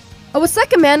 A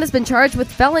Waseka man has been charged with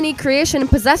felony creation and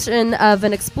possession of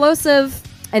an explosive,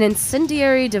 an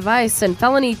incendiary device, and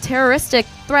felony terroristic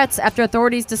threats after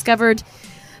authorities discovered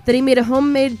that he made a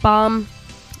homemade bomb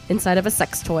inside of a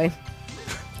sex toy.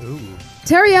 Ooh.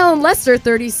 Terry Allen Lester,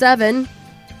 37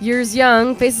 years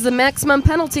young, faces a maximum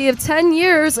penalty of 10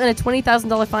 years and a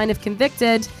 $20,000 fine if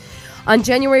convicted On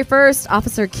January 1st,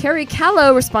 Officer Carrie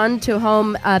Callow responded to a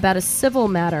home about a civil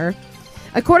matter.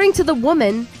 According to the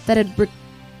woman that had...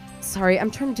 Sorry,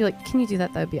 I'm trying to do can you do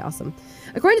that? That would be awesome.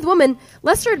 According to the woman,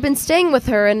 Lester had been staying with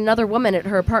her and another woman at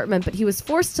her apartment, but he was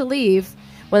forced to leave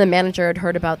when the manager had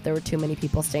heard about there were too many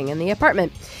people staying in the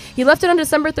apartment. He left it on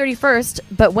December 31st,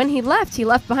 but when he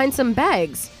left behind some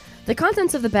bags. The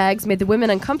contents of the bags made the women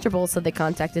uncomfortable, so they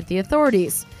contacted the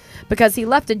authorities. Because he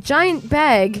left a giant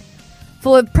bag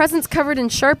full of presents covered in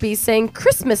Sharpies saying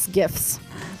Christmas gifts.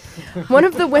 One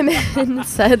of the women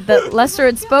said that Lester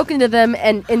had spoken to them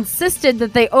and insisted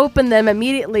that they open them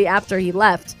immediately after he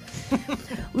left.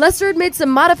 Lester had made some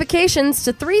modifications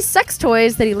to 3 sex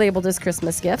toys that he labeled as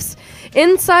Christmas gifts.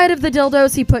 Inside of the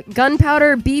dildos, he put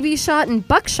gunpowder, BB shot, and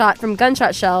buckshot from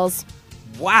gunshot shells.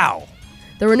 Wow.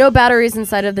 There were no batteries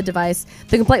inside of the device.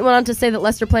 The complaint went on to say that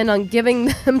Lester planned on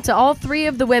giving them to all 3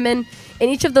 of the women. In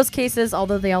each of those cases,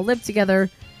 although they all lived together,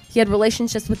 he had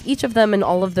relationships with each of them, and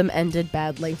all of them ended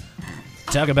badly.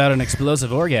 Talk about an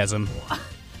explosive orgasm.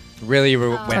 Really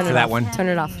went for that one? Turn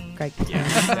it off, Greg. Yeah,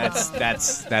 that's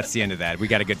the end of that. We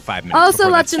got a good 5 minutes. Also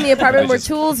before left that's in the apartment were religious.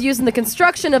 tools used in the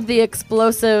construction of the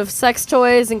explosive sex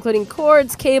toys, including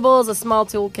cords, cables, a small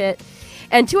toolkit,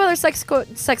 and 2 other sex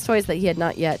toys that he had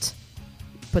not yet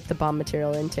put the bomb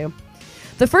material into.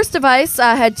 The first device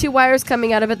had 2 wires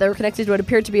coming out of it that were connected to what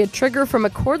appeared to be a trigger from a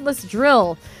cordless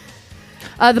drill.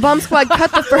 The bomb squad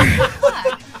cut the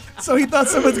first... So he thought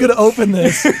someone's going to open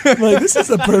this. This is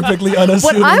a perfectly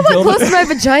unassuming What I want dildo. close to my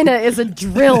vagina is a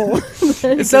drill.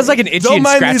 It sounds like an itchy Don't and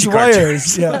mind scratchy these cartoon.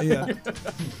 wires. Yeah.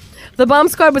 The bomb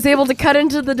squad was able to cut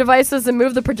into the devices and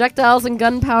move the projectiles and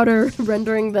gunpowder,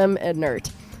 rendering them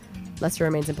inert. Lester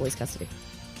remains in police custody.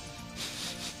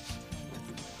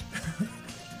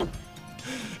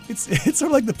 It's sort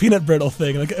of like the peanut brittle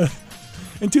thing.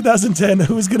 In 2010,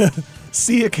 who was going to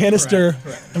see a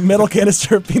metal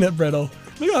canister of peanut brittle?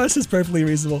 This is perfectly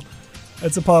reasonable.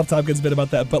 It's a Paul F. Tompkins bit about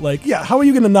that. But how are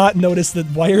you going to not notice the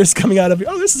wires coming out of you?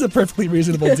 Oh, this is a perfectly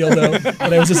reasonable dildo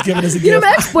that I was just given as a gift.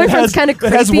 My ex-boyfriend's kind of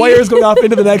creepy. It has wires going off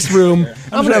into the next room.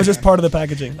 I'm sure that was just part of the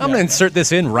packaging. I'm going to insert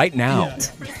this in right now.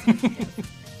 Yeah.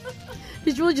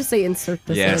 Did you really just say insert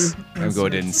this Yes, in? I'm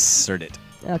going to insert it.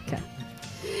 Okay.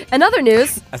 In other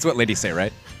news... That's what ladies say,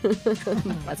 right?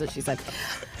 That's what she said.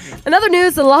 In other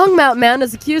news, the Longmount man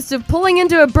is accused of pulling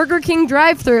into a Burger King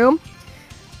drive-thru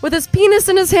with his penis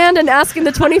in his hand and asking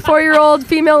the 24-year-old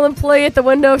female employee at the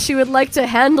window if she would like to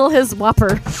handle his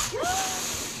Whopper.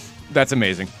 That's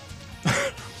amazing.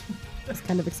 I was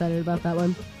kind of excited about that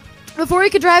one. Before he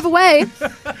could drive away,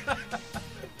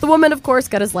 the woman, of course,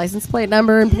 got his license plate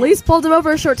number, and police pulled him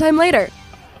over a short time later.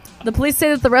 The police say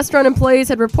that the restaurant employees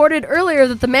had reported earlier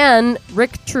that the man,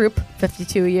 Rick Troop,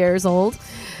 52 years old,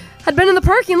 had been in the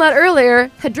parking lot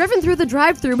earlier, had driven through the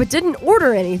drive-thru but didn't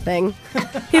order anything.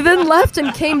 He then left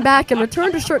and came back and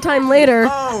returned a short time later,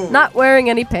 not wearing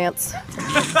any pants.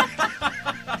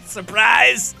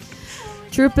 Surprise!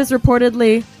 Troop is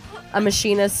reportedly a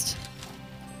machinist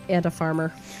and a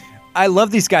farmer. I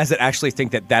love these guys that actually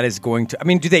think that is going to... I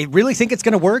mean, do they really think it's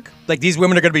going to work? These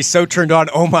women are going to be so turned on,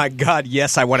 oh my God,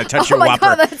 yes, I want to touch your Oh my Whopper.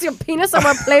 God, that's your penis. I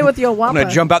want to play with your Whopper. I'm going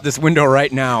to jump out this window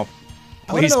right now.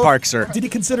 I wanna Please know, park, sir. Did he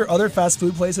consider other fast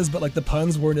food places, but the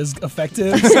puns weren't as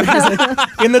effective? So he's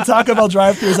in the Taco Bell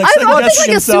drive-thru, he's I second don't guessing think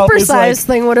a himself. He's supersized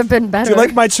thing would have been better. do you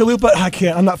like my chalupa? I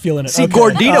can't. I'm not feeling it. See, Okay.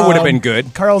 Gordita would have been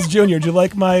good. Carl's Jr. Do you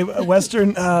like my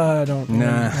Western? I don't.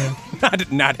 Nah,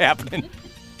 not happening.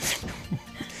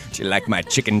 Do you like my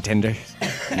chicken tenders?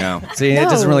 No. See, it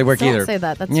doesn't really work don't either. say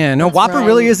that. That's, no, that's Whopper wrong.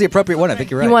 really is the appropriate one. I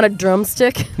think you're right. You want a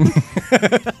drumstick?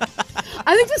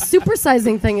 I think the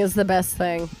supersizing thing is the best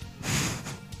thing.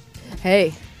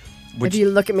 Hey, if you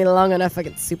look at me long enough, I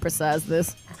can supersize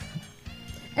this.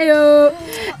 Heyo.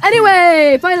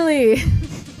 Anyway, finally.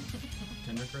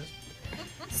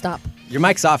 Stop. Your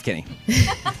mic's off, Kenny.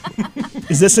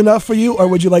 Is this enough for you, or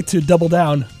would you like to double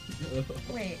down?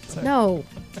 Wait. No.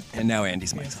 And now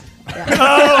Andy's mic's off.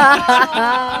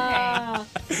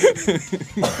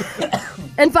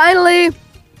 And finally,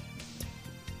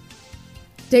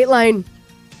 Dateline,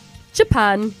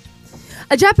 Japan.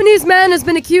 A Japanese man has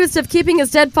been accused of keeping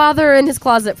his dead father in his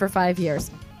closet for 5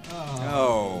 years.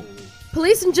 Oh.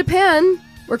 Police in Japan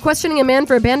were questioning a man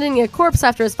for abandoning a corpse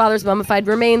after his father's mummified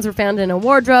remains were found in a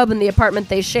wardrobe in the apartment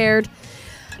they shared.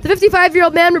 The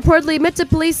 55-year-old man reportedly admitted to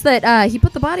police that he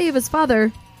put the body of his father,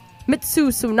 Mitsu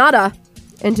Tsunada,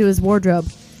 into his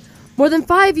wardrobe. More than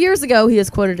 5 years ago, he is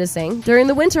quoted as saying, "During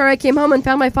the winter, I came home and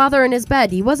found my father in his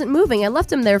bed. He wasn't moving. I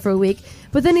left him there for a week,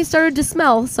 but then he started to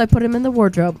smell, so I put him in the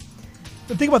wardrobe."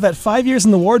 But think about that. 5 years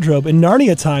in the wardrobe in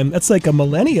Narnia time. That's like a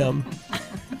millennium.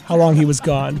 How long he was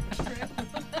gone.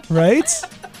 Right?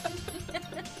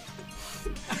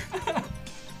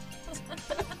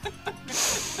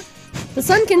 The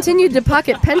son continued to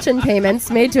pocket pension payments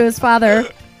made to his father,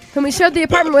 whom he shared the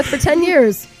apartment with for 10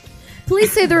 years.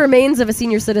 Police say the remains of a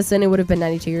senior citizen who would have been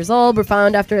 92 years old were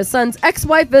found after his son's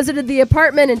ex-wife visited the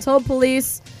apartment and told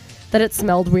police that it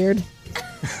smelled weird.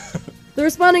 The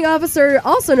responding officer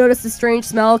also noticed a strange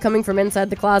smell coming from inside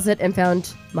the closet and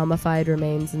found mummified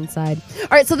remains inside. All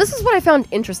right, so this is what I found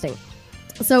interesting.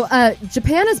 So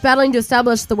Japan is battling to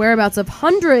establish the whereabouts of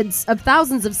hundreds of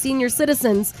thousands of senior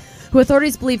citizens who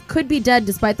authorities believe could be dead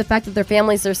despite the fact that their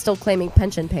families are still claiming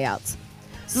pension payouts.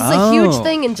 So this is a huge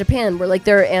thing in Japan where like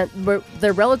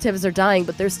their relatives are dying,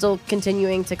 but they're still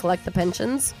continuing to collect the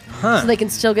pensions. So they can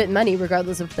still get money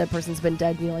regardless if the person's been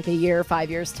dead, like a year, 5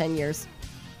 years, 10 years.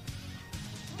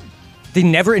 They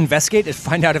never investigate to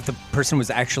find out if the person is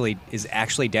actually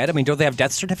dead? I mean, don't they have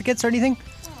death certificates or anything?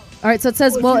 All right, so it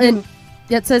says,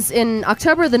 it says in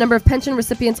October, the number of pension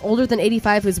recipients older than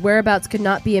 85 whose whereabouts could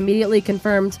not be immediately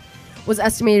confirmed was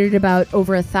estimated about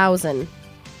over 1,000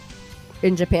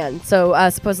 in Japan. So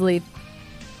supposedly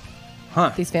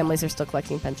these families are still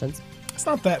collecting pensions. It's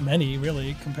not that many,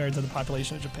 really, compared to the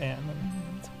population of Japan.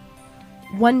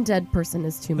 One dead person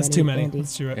is too many. That's too many. Andy.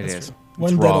 That's true. It That's is. true.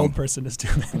 One dead old person is too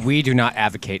many. We do not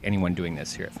advocate anyone doing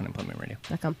this here at Funemployment Radio.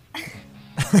 .com.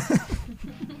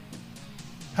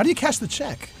 How do you cash the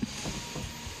check?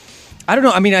 I don't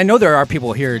know. I mean, I know there are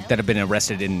people here that have been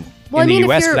arrested in the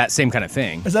U.S. for that same kind of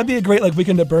thing. Does that be a great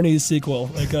Weekend at Bernie's sequel,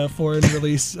 like a foreign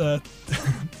release? They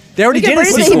already did a He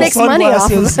sequel. makes money off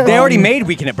of it. They already made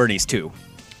Weekend at Bernie's too.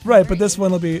 Right, but this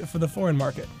one will be for the foreign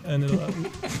market, and it'll,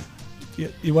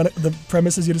 you want the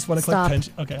premise is you just want to collect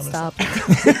pension. Okay, I'm Stop.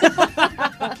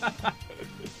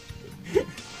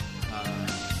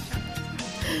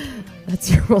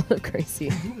 That's your roll of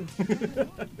crazy.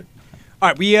 All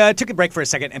right, we took a break for a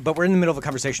second, but we're in the middle of a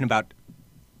conversation about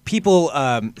people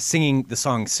singing the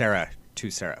song Sarah to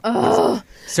Sarah.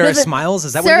 Sarah Smiles?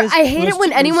 Is that Sarah, what it is? I hate it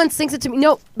when anyone sings it to me.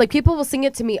 No, like people will sing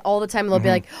it to me all the time and they'll be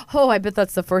like, oh, I bet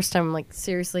that's the first time. I'm like,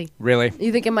 seriously? Really?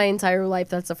 You think in my entire life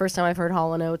that's the first time I've heard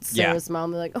Hall & Oates, Sarah's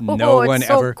mom? They're like, oh, no it's one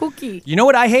so ever. kooky. You know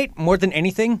what I hate more than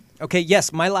anything? Okay,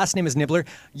 yes, my last name is Nibbler.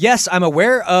 Yes, I'm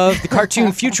aware of the cartoon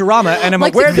Futurama, and I'm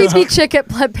like aware the creepy chick at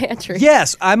Blood Pantry.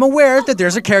 Yes, I'm aware that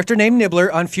there's a character named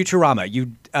Nibbler on Futurama.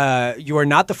 You are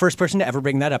not the first person to ever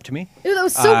bring that up to me. Ew, that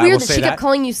was so weird will that say she that. kept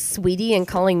calling you sweetie and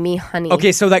calling me honey.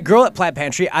 Okay, so that girl at Plaid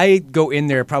Pantry, I go in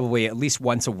there probably at least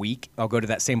once a week. I'll go to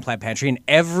that same Plaid Pantry, and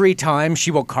every time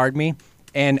she will card me,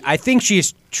 and I think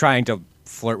she's trying to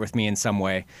flirt with me in some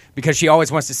way because she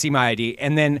always wants to see my ID.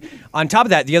 And then on top of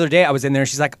that, the other day I was in there and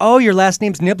she's like, oh, your last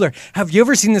name's Nibbler. Have you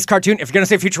ever seen this cartoon? If you're going to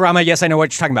say Futurama, yes, I know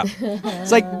what you're talking about.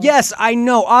 It's like, yes, I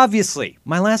know, obviously.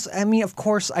 Of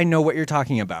course I know what you're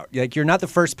talking about. Like, you're not the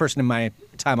first person in my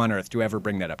time on Earth to ever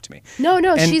bring that up to me.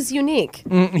 No, she's unique.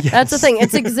 Yes. That's the thing.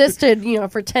 It's existed,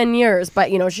 for 10 years,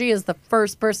 but, she is the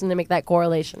first person to make that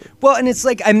correlation. Well, and it's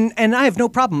like, and I have no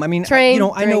problem. I mean, Train, I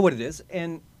know drink. what it is.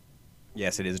 And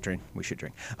yes, it is a train. We should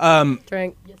drink.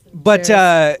 Drink. But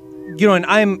and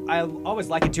I always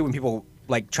like it too when people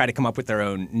try to come up with their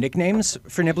own nicknames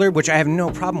for Nibbler, which I have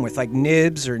no problem with, like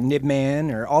Nibs or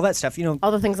Nibman or all that stuff.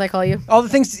 All the things I call you. All the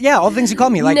things you call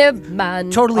me, like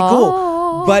Nibman. totally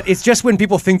cool. But it's just when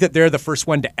people think that they're the first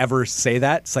one to ever say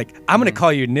that. It's like, I'm going to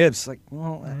call you Nibs. Like,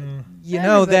 well,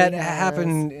 that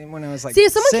happened when I was like, See,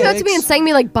 if someone came up to 6. me and sang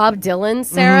me like Bob Dylan,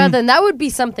 Sarah, then that would be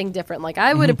something different. Like,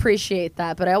 I would appreciate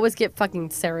that, but I always get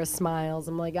fucking Sarah Smiles.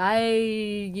 I'm like,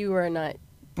 you are not.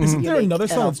 Isn't there unique another at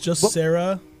song all. that's just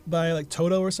Sarah by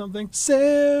Toto or something?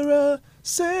 Sarah.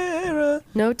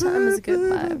 No time is a good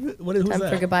vibe. Who's Time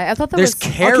that? for goodbye. I thought that There's was. I'll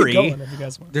keep Carrie. going if you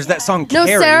guys want. There's that song No,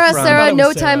 Carrie. Sarah, from- Sarah, it was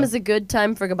no Sarah. time is a good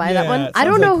time for goodbye. Yeah, That one. it I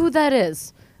don't sounds know like- who that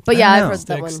is. But I yeah, don't I've know. heard that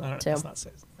Sticks. one too. It's not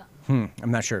safe.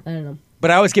 I'm not sure. I don't know. But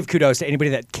I always give kudos to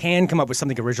anybody that can come up with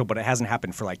something original, but it hasn't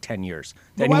happened for 10 years.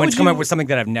 But why Anyone's would come you- up with something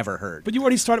that I've never heard. But you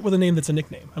already started with a name that's a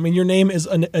nickname. I mean, your name is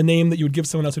a name that you would give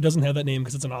someone else who doesn't have that name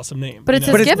because it's an awesome name. But you it's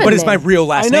know? his given But it's my name. real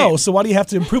last I name. know. So why do you have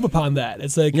to improve upon that?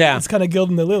 It's like it's kind of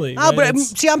gilding the lily. Oh, right? but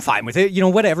It's- see, I'm fine with it.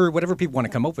 Whatever people want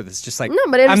to come up with. It's just like, No,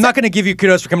 but I I'm understand- not going to give you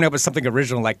kudos for coming up with something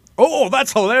original. Like, oh,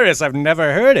 that's hilarious. I've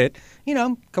never heard it.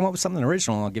 Come up with something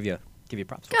original, and I'll give you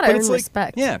props. for it. Gotta it's earn like-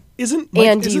 respect. Yeah. Isn't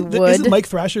Andy Wood. isn't Mike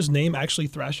Thrasher's name actually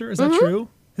Thrasher? Is that true?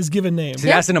 His given name. See,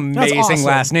 that's an amazing awesome.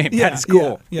 last name. Yeah, That's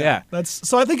cool. Yeah. That's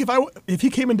so. I think if he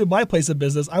came into my place of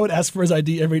business, I would ask for his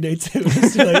ID every day too.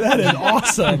 Just be like, that is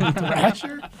awesome,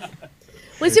 Thrasher.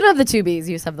 At least you don't have the two B's.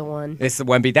 You just have the one. It's the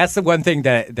one B. That's the one thing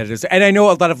that is. And I know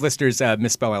a lot of listeners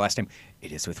misspell my last name.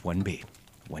 It is with one B.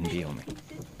 Wendy only.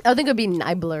 I think it would be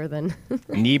Nibler then.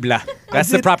 Niebler. That's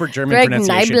the proper German Greg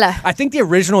pronunciation. Nibler. I think the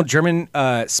original German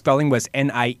spelling was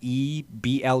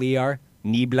Niebler.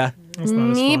 Niebler. That's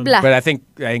not as fun. Nibler. But I think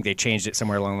they changed it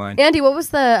somewhere along the line. Andy, what was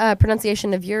the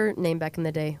pronunciation of your name back in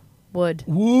the day? Wood.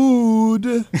 Wood.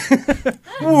 Wood.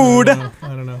 I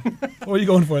don't know. What are you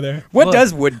going for there? What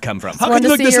does wood come from? How Wanted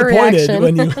can you to look see your disappointed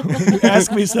reaction. when you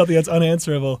ask me something that's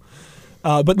unanswerable?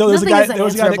 But no, there was a Nothing guy is that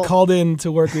unanswerable. called in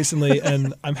to work recently,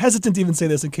 and I'm hesitant to even say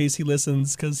this in case he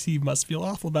listens because he must feel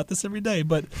awful about this every day.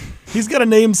 But he's got a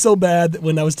name so bad that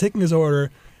when I was taking his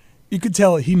order, you could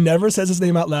tell he never says his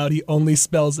name out loud. He only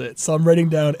spells it. So I'm writing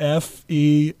down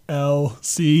Felch.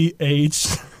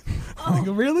 I'm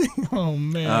like, really? Oh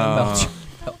man.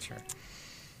 Belcher.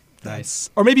 Nice.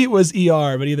 Or maybe it was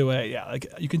ER, but either way, yeah. Like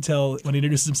you can tell when he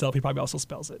introduces himself, he probably also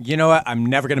spells it. You know what? I'm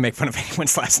never going to make fun of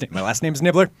anyone's last name. My last name's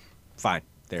Nibbler. Fine.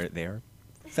 They're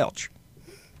Felch.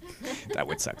 That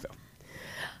would suck, though.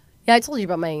 Yeah, I told you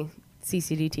about my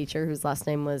CCD teacher whose last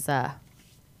name was Fagot.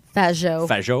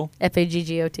 Fagot.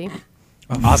 F-A-G-G-O-T.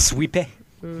 Aswipe.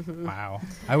 Wow.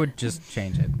 I would just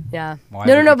change it. Yeah. Why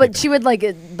No, would no, you but keep she would like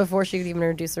it before she could even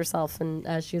introduce herself.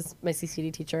 And she was my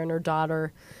CCD teacher, and her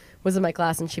daughter was in my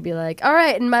class, and she'd be like, all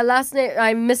right, and my last name,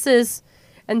 I'm Mrs.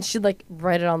 And she'd like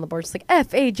write it on the board. She's like,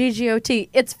 F-A-G-G-O-T.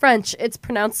 It's French. It's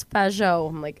pronounced Fagot.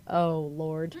 I'm like, oh,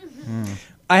 Lord.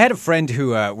 I had a friend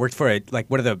who worked for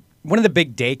one of the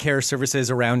big daycare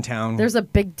services around town. There's a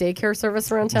big daycare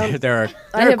service around town. there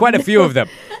I are have quite a few of them.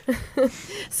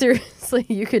 Seriously,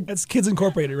 you could. That's Kids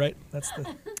Incorporated, right? That's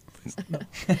the.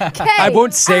 I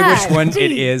won't say which one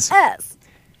it is. K-I-D-S.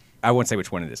 I won't say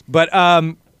which one it is. But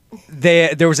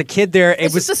there was a kid there.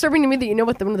 It's just disturbing to me that you know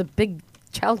what one of the big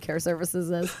childcare services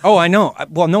is. Oh, I know.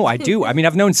 Well, no, I do. I mean,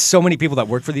 I've known so many people that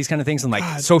work for these kind of things and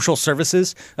like social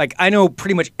services. Like, I know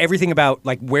pretty much everything about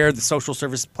like where the social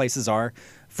service places are.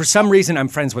 For some reason, I'm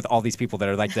friends with all these people that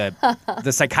are like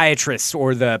the psychiatrists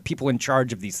or the people in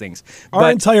charge of these things.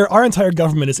 Our entire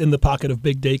government is in the pocket of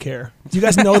big daycare. Do you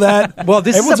guys know that? Well,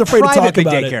 this Everyone's is a afraid to private talk big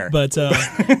about daycare.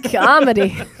 it, but Comedy.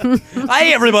 Hi,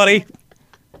 everybody.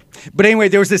 But anyway,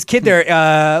 there was this kid there,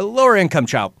 lower income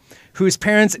child, whose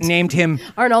parents named him.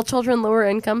 Aren't all children lower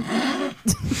income?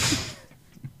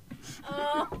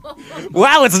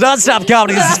 Wow, it's nonstop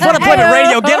comedy. This is Funemployment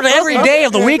Radio. Get it every day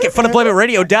of the week at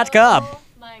funemploymentradio.com.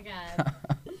 My God.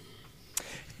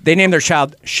 They named their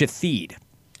child Shatheed.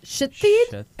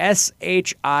 Shatheed? Shitthead.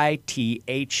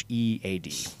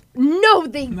 No,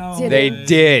 they didn't. They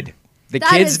did. The That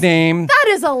kid's is- name. That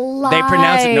is a lie. They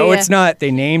pronounce it. No, it's not.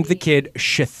 They named the kid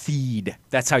Shatheed.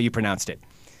 That's how you pronounced it.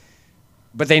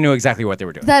 But they knew exactly what they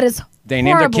were doing. That is They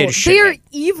named their horrible. kid They are Shithead.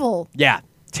 evil. Yeah.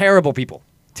 Terrible people.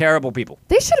 Terrible people.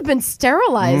 They should have been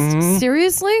sterilized. Mm-hmm.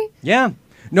 Seriously? Yeah.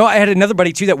 No, I had another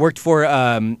buddy, too, that worked for,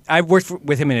 I worked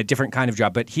with him in a different kind of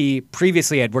job, but he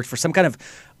previously had worked for some kind of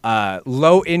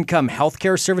low-income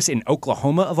healthcare service in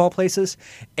Oklahoma, of all places.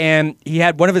 And he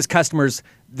had one of his customers,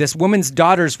 this woman's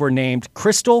daughters were named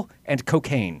Crystal and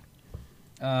Cocaine.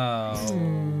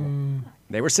 Oh.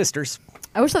 They were sisters.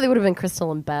 I wish that they would have been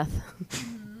Crystal and Beth.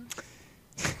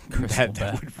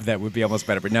 That would be almost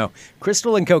better, but no.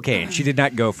 Crystal and Cocaine. She did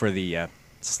not go for the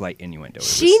slight innuendo. It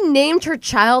She named her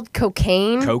child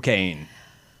Cocaine? Cocaine.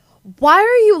 Why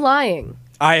are you lying?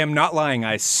 I am not lying.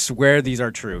 I swear these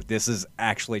are true. This is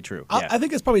actually true. Yeah. I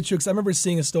think it's probably true because I remember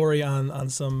seeing a story on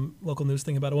some local news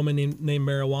thing about a woman named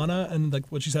Marijuana and like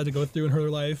what she's had to go through in her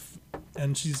life,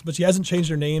 and she hasn't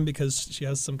changed her name because she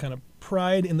has some kind of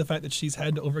pride in the fact that she's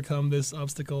had to overcome this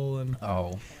obstacle. And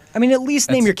Oh. I mean, at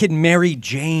least name your kid Mary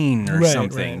Jane or Right,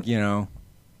 something, right. you know?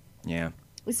 Yeah.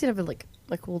 At least you'd have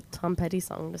a cool Tom Petty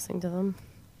song to sing to them.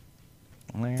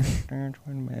 Tom Hey,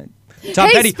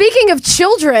 Petty. speaking of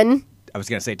children. I was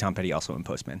going to say Tom Petty also in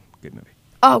Postman. Good movie.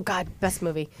 Oh, God, best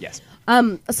movie. Yes.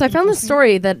 So I found this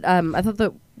story that I thought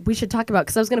that we should talk about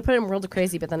because I was going to put it in World of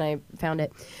Crazy, but then I found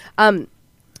it.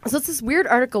 So it's this weird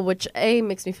article, which A,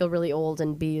 makes me feel really old,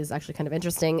 and B, is actually kind of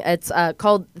interesting. It's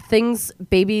called Things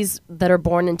Babies That Are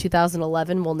Born in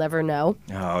 2011 Will Never Know.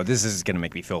 Oh, this is going to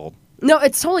make me feel old. No,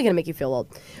 it's totally going to make you feel old.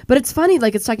 But it's funny,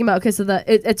 like it's talking about, okay, so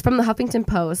it's from the Huffington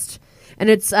Post, and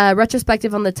it's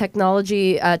retrospective on the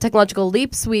technological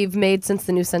leaps we've made since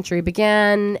the new century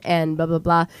began, and blah, blah,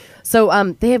 blah.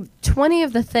 So they have 20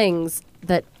 of the things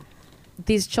that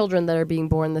these children that are being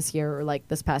born this year or like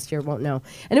this past year won't know.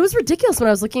 And it was ridiculous when I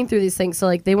was looking through these things. So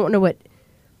like they won't know what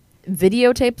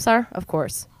videotapes are, of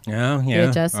course. Oh,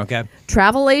 yeah. VHS. Okay.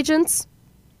 Travel agents,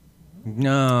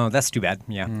 No, that's too bad.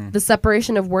 Yeah. the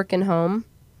separation of work and home,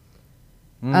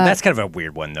 That's kind of a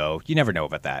weird one, though. You never know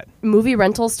about that. Movie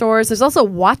rental stores. There's also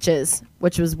watches,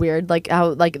 which was weird. Like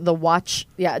how the watch.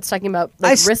 Yeah, it's talking about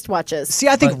wrist watches. See,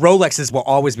 I think Rolexes will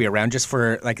always be around just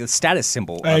for like a status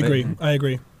symbol. I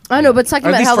agree. I know, but it's talking Or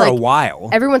at about least how for a like while.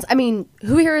 everyone's. I mean,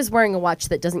 who here is wearing a watch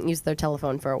that doesn't use their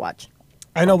telephone for a watch?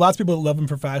 I know lots of people that love them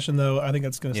for fashion, though. I think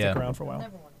that's going to stick around for a while.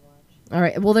 All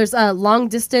right. Well, there's long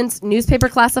distance newspaper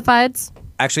classifieds.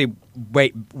 Actually,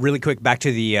 wait, really quick, back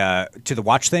to the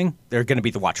watch thing. They're going to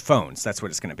be the watch phones. That's what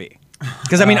it's going to be.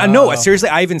 Because I mean, no, seriously,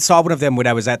 I even saw one of them when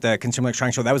I was at the Consumer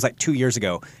Electronics Show. That was like 2 years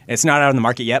ago. It's not out on the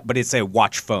market yet, but it's a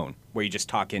watch phone where you just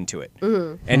talk into it,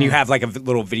 and you have like a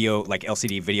little video, like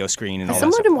LCD video screen and all that.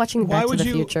 Someone stuff. been watching Back to the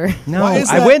Future. No,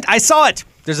 I went. I saw it.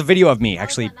 There's a video of me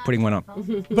actually putting one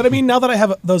on. But I mean, now that I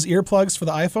have those earplugs for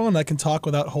the iPhone, I can talk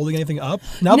without holding anything up.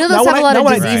 Now, You know those have a lot of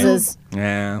diseases.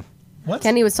 Yeah. What?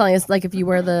 Kenny was telling us like if you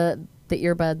wear the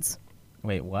earbuds.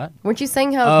 Wait, what? Weren't you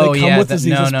saying how? Oh They come yeah, with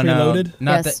diseases no. preloaded?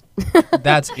 Not Yes.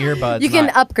 that's earbuds. You can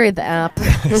not- upgrade the app.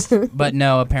 But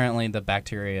no, apparently the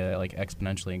bacteria like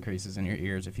exponentially increases in your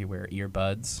ears if you wear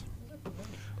earbuds.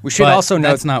 We should But also note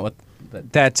that's not what.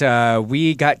 that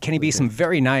we got Kenny B some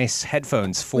very nice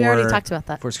headphones for. We already talked about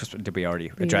that. For his Christmas. Did we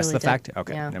already We address really the did. fact?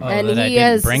 Okay. Yeah. Never mind. And that I he didn't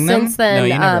has bring them? since then No,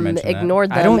 you never mentioned that.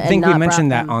 ignored them. I don't and think we not mentioned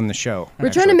brought that them. on the show.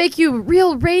 We're trying to make you a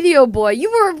real radio boy.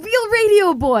 You were a real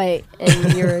radio boy,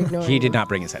 and you're ignoring. He did not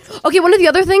bring his headphones. Okay, one of the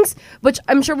other things, which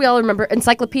I'm sure we all remember,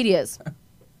 encyclopedias.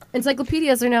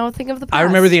 Encyclopedias are now a thing of the past. I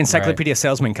remember the encyclopedia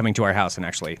salesman coming to our house, and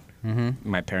actually,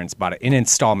 my parents bought it in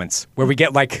installments, where we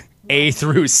get like A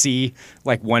through C,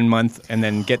 like 1 month, and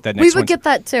then get the next We one. would get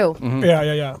that too.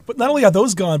 Yeah. But not only are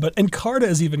those gone, but Encarta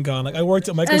is even gone. Like I worked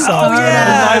at Microsoft. Oh,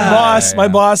 yeah. And my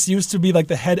boss used to be like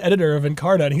the head editor of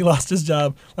Encarta, and he lost his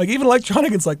job. Like even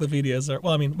electronic encyclopedias are.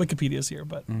 Well, I mean Wikipedia's here,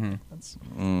 but that's.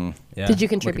 Yeah. Did you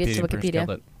contribute to first Wikipedia? killed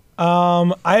it.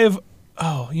 I have.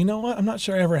 Oh, you know what? I'm not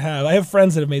sure I ever have. I have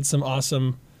friends that have made some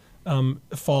awesome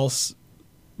false.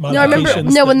 No, I remember.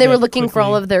 modifications No, when that they were get looking for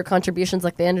all quickly- of their contributions,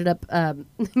 like they ended up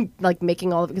like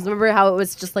making all of it. Because remember how it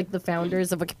was just like the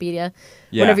founders of Wikipedia.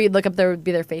 Yeah. Whenever you'd look up, there would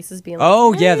be their faces being like,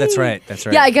 Oh, yeah, that's "Hey." right. That's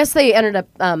right. Yeah, I guess they ended up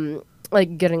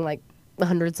like getting like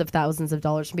hundreds of thousands of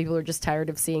dollars from people who were just tired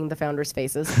of seeing the founders'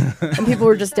 faces, and people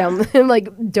were just down like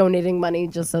donating money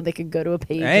just so they could go to a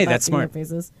page. Hey, without that's seeing their smart.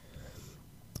 faces.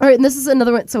 All right, and this is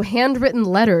another one. So handwritten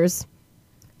letters.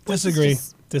 Disagree.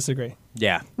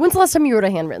 Yeah. When's the last time you wrote a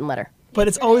handwritten letter? But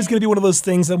it's always going to be one of those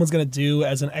things someone's going to do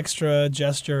as an extra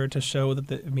gesture to show that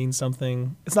it means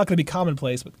something. It's not going to be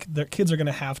commonplace, but their kids are going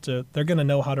to have to. They're going to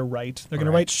know how to write. They're going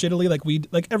to write shittily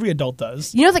like every adult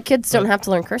does. You know that kids don't have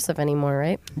to learn cursive anymore,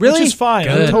 right? Really? Which is fine.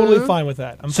 Good. I'm totally fine with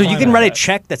that. So you fine can with write a that.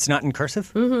 check that's not in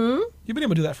cursive? You've been able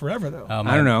to do that forever, though.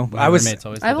 I don't know. My I was- roommates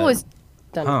always did I've that. always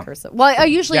done Huh. cursive. Well, I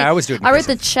usually Yeah, I always do it in I write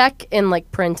the cursive. check in like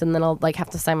print, and then I'll like have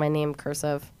to sign my name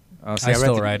cursive. Oh, see, I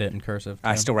still the- write it in cursive.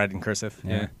 I too. still write in cursive.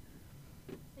 Yeah. Yeah.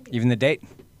 Even the date.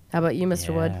 How about you,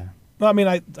 Mr. Wood? Yeah. Well, I mean,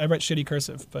 I write shitty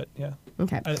cursive, but yeah,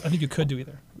 Okay. I think you could do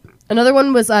either. Another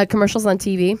one was commercials on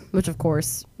TV, which of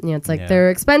course, it's like Yeah. they're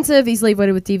expensive, easily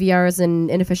avoided with DVRs, and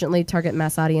inefficiently target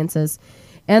mass audiences.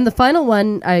 And the final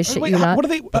one, I shit Wait, you not. what are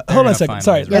they? they're Hold on gonna a second. find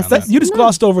Sorry, ways around that, that. you just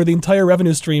glossed over the entire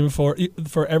revenue stream for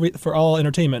all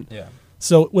entertainment. Yeah.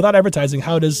 So without advertising,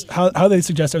 how do they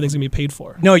suggest everything's gonna be paid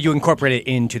for? No, you incorporate it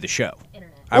into the show.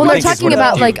 I Well, would they're think is talking what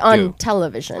about they like do. on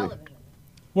television.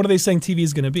 What are they saying TV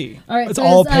is gonna be? All right, it's so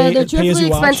all pay they're as truthfully you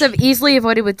watch. expensive, easily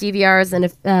avoided with DVRs,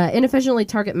 and inefficiently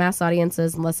target mass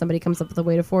audiences unless somebody comes up with a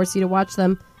way to force you to watch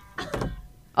them.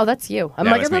 Oh, that's you. I'm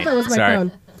That like, I was thought me. that was my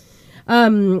Sorry.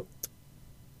 phone.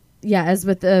 Yeah, as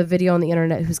with the video on the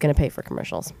internet, who's going to pay for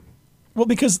commercials? Well,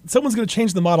 because someone's gonna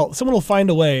change the model. Someone will find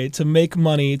a way to make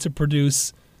money to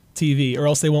produce TV, or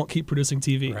else they won't keep producing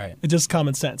TV. Right. It's just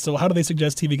common sense. So how do they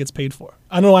suggest TV gets paid for?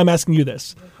 I don't know why I'm asking you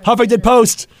this. How if I did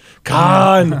post?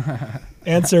 Con.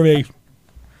 Answer me.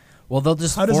 Well, they'll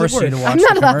just How does it force you work? to watch I'm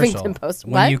not the a commercial. Huffington Post.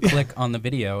 When What? you click on the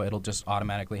video, it'll just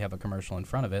automatically have a commercial in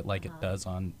front of it, like it does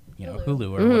on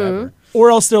Hulu or Mm-hmm. whatever.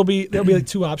 Or else there'll be like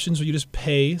two options where you just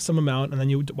pay some amount and then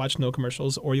you watch no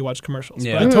commercials, or you watch commercials.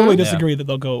 Yeah. But I totally Mhm. disagree that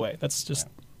they'll go away. That's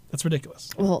ridiculous.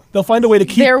 Well, They'll find a way to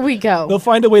keep. there we go. They'll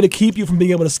find a way to keep you from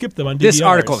being able to skip them on DVRs. This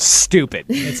article is stupid.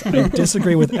 I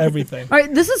disagree with everything. All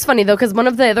right, this is funny though, because one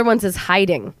of the other ones is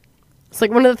hiding. It's like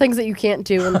one of the things that you can't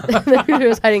do when the computer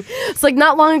is hiding. It's like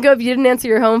not long ago, if you didn't answer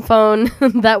your home phone,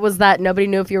 that was that. Nobody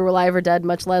knew if you were alive or dead,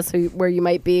 much less where you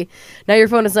might be. Now your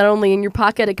phone is not only in your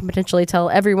pocket, it can potentially tell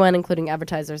everyone, including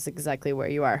advertisers, exactly where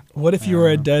you are. What if you were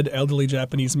a dead elderly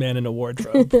Japanese man in a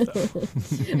wardrobe? though?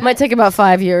 It might take about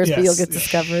 5 years, but you'll Yes. get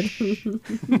discovered.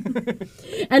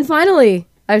 And finally,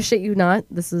 I shit you not,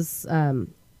 this is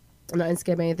I'm not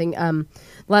skipping anything.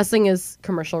 Last thing is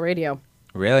commercial radio.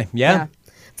 Really? Yeah.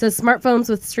 It says smartphones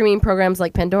with streaming programs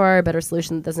like Pandora are a better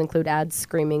solution that doesn't include ads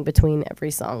screaming between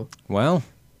every song. Well,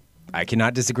 I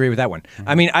cannot disagree with that one.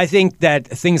 I mean, I think that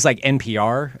things like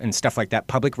NPR and stuff like that,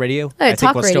 public radio, I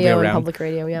think will still be around. Public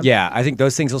radio, yeah. Yeah, I think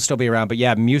those things will still be around. But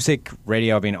yeah, music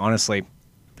radio, I mean, honestly,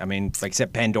 like I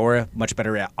said, Pandora, much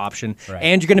better option. Right.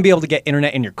 And you're going to be able to get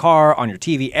internet in your car, on your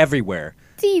TV, everywhere.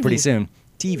 TV. Pretty soon.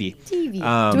 TV. Do we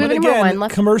But have any more wine again,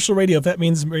 left? commercial radio, if that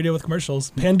means radio with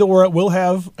commercials, Pandora will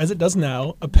have, as it does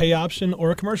now, a pay option or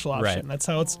a commercial option. Right. That's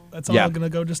all going to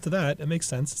go just to that. It makes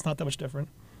sense. It's not that much different.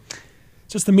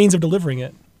 It's just the means of delivering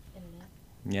it.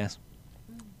 Yes.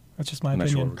 That's just my I'm not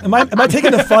sure opinion. what we're Am I taking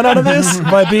the fun out of this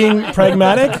by being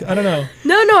pragmatic? I don't know.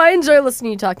 No, I enjoy listening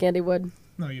to you talk, Andy Wood.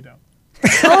 No, you don't.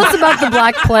 Tell us about the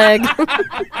Black Plague.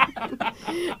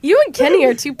 You and Kenny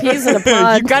are two peas in a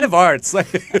pod. You kind of are. It's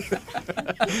like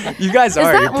you guys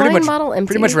are. that You're pretty wine much bottle empty?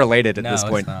 pretty much related at No, this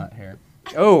point. it's not. Here.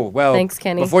 Oh well. Thanks,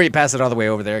 Kenny. Before you pass it all the way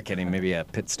over there, Kenny, maybe a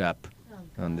pit stop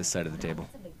on this side of the table.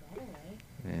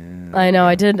 I know,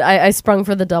 I did. I sprung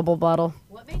for the double bottle.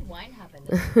 What made wine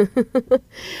happen?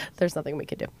 There's nothing we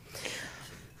could do.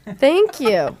 Thank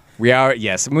you. We are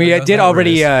yes. We those did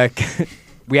already. numbers.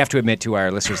 We have to admit to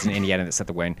our listeners in Indiana that set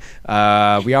the wine.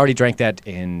 We already drank that,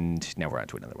 and now we're on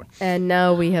to another one. And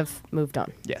now we have moved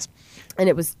on. Yes, And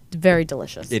it was very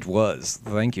delicious. it was.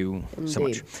 Thank you so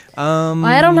much. Indeed.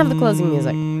 I don't have the closing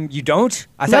music. You don't?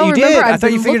 I thought you remember, did. I I've thought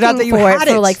been you figured out that you looking for had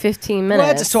it it for like 15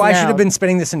 minutes. What? So I should now. have been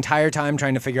spending this entire time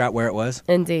trying to figure out where it was.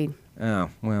 Indeed. Oh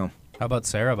well. How about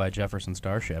Sarah by Jefferson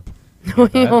Starship? How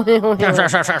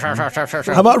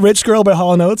about Rich Girl by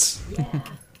Hall & Oates?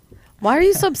 Why are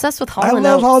you so obsessed with Hall I & love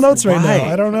Oates? Hall & Oates right Why?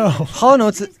 now. I don't know. Hall &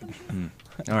 Oates. All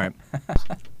right.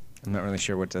 I'm not really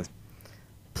sure what to.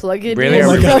 Plug it Really? in.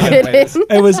 Are we Plug gonna- it in.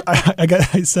 It was.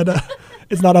 I said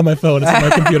it's not on my phone. It's on my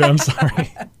computer. I'm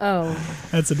sorry. Oh,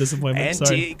 That's a disappointment.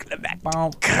 Sorry.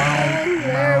 Anticlimactic.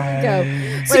 there we go.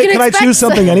 So Wait, you can I expect choose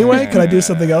something anyway? Can I do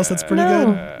something else that's pretty No,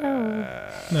 good? no.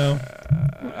 No.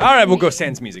 All right, we'll go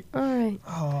sans music. All right.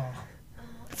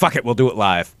 Fuck it, we'll do it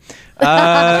live.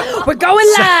 We're going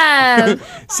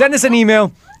live. Send us an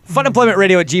email,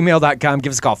 funemploymentradio@gmail.com.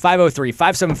 Give us a call,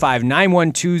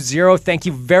 503-575-9120. Thank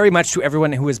you very much to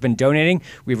everyone who has been donating.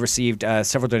 We've received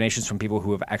several donations from people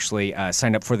who have actually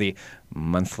signed up for the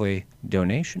monthly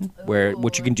donation,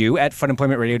 which you can do at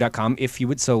funemploymentradio.com if you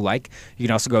would so like. You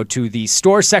can also go to the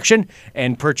store section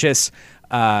and purchase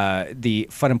the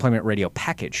Fun Employment Radio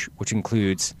package, which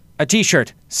includes a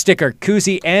t-shirt, sticker,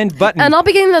 koozie, and button. And I'll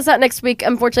be getting this out next week.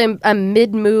 Unfortunately, I'm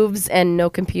mid-moves and no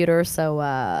computer, so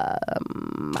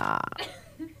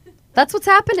that's what's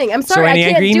happening. I'm sorry, so any I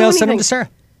can't angry do emails, anything. send them to Sarah.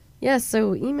 Yes,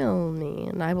 so email me,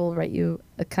 and I will write you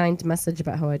a kind message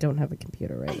about how I don't have a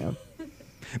computer right now.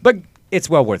 But it's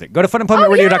well worth it. Go to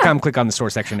funemploymentradio.com, click on the store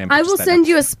section, and I purchase will that send now.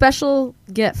 you a special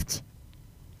gift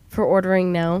for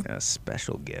ordering now. A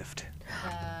special gift.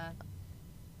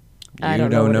 I You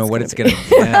don't don't know know what what it's it's going to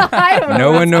be. Yeah. I don't know No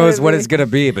what one it's knows gonna what be. it's going to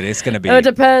be, but it's going to be. It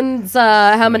depends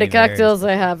how many Maybe there cocktails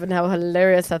I have and how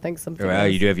hilarious I think something Well,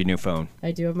 is. you do have your new phone.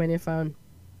 I do have my new phone.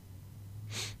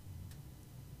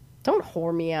 Don't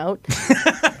whore me out.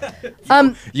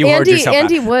 You whored yourself out.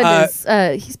 Andy Wood is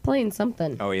he's playing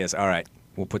something. Oh, yes. All right.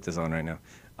 We'll put this on right now.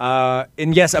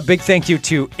 And yes, a big thank you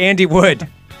to Andy Wood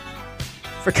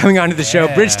for coming on to the show.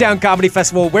 Yeah. Bridgetown Comedy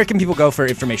Festival. Where can people go for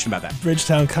information about that?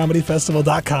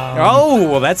 BridgetownComedyFestival.com.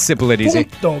 Oh, well, that's simple and easy.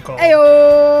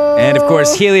 Ayo! And of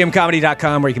course,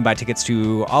 heliumcomedy.com, where you can buy tickets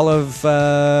to all of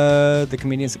the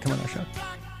comedians that come on our show.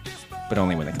 But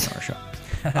only when they come on our show.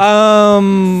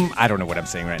 I don't know what I'm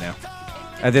saying right now.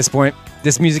 At this point,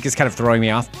 this music is kind of throwing me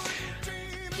off.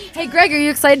 Hey, Greg, are you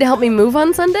excited to help me move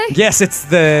on Sunday? Yes, it's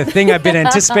the thing I've been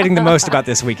anticipating the most about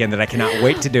this weekend that I cannot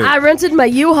wait to do. I rented my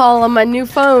U-Haul on my new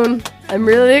phone. I'm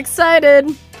really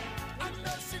excited.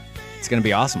 It's going to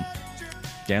be awesome.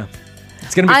 Yeah.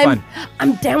 It's going to be fun.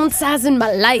 I'm downsizing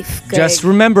my life, Greg. Just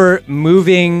remember,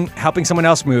 helping someone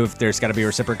else move, there's got to be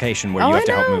reciprocation where Oh, you I have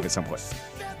to help know. move at some point.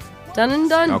 Done and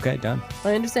done. Okay, done.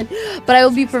 I understand. But I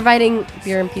will be providing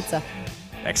beer and pizza.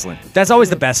 Excellent. That's always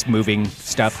the best moving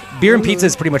stuff. Beer and pizza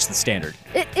is pretty much the standard.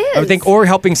 It is. I would think, or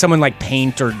helping someone like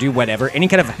paint or do whatever, any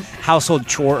kind of household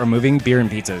chore or moving, beer and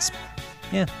pizzas.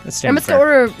 Yeah, that's I'm standard just gonna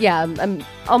fare. order. Yeah, I'm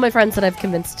all my friends that I've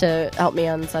convinced to help me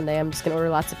on Sunday. I'm just gonna order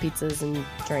lots of pizzas and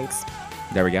drinks.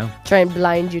 There we go. Try and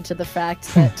blind you to the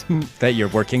fact that That you're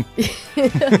working.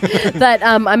 that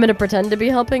I'm gonna pretend to be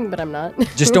helping, but I'm not.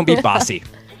 Just don't be bossy.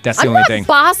 That's the I'm only not thing.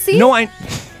 bossy. No,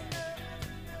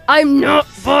 I'm not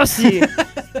bossy.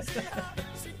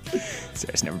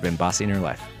 Sarah's never been bossy in her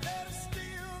life.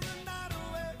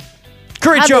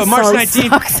 Courage God, Show, this March song 19th.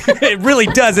 sucks. It really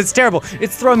does. It's terrible.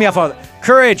 It's throwing me off all.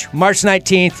 Courage, March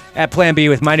 19th at Plan B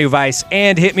with My New Vice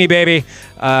and Hit Me Baby.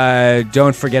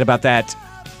 Don't forget about that.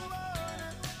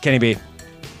 Kenny B.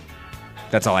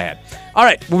 That's all I had. All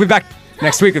right, we'll be back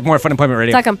next week with more Funemployment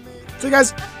Radio. Suck 'em. See you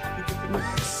guys.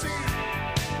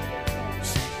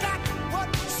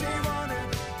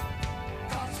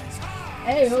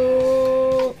 Hey-ho.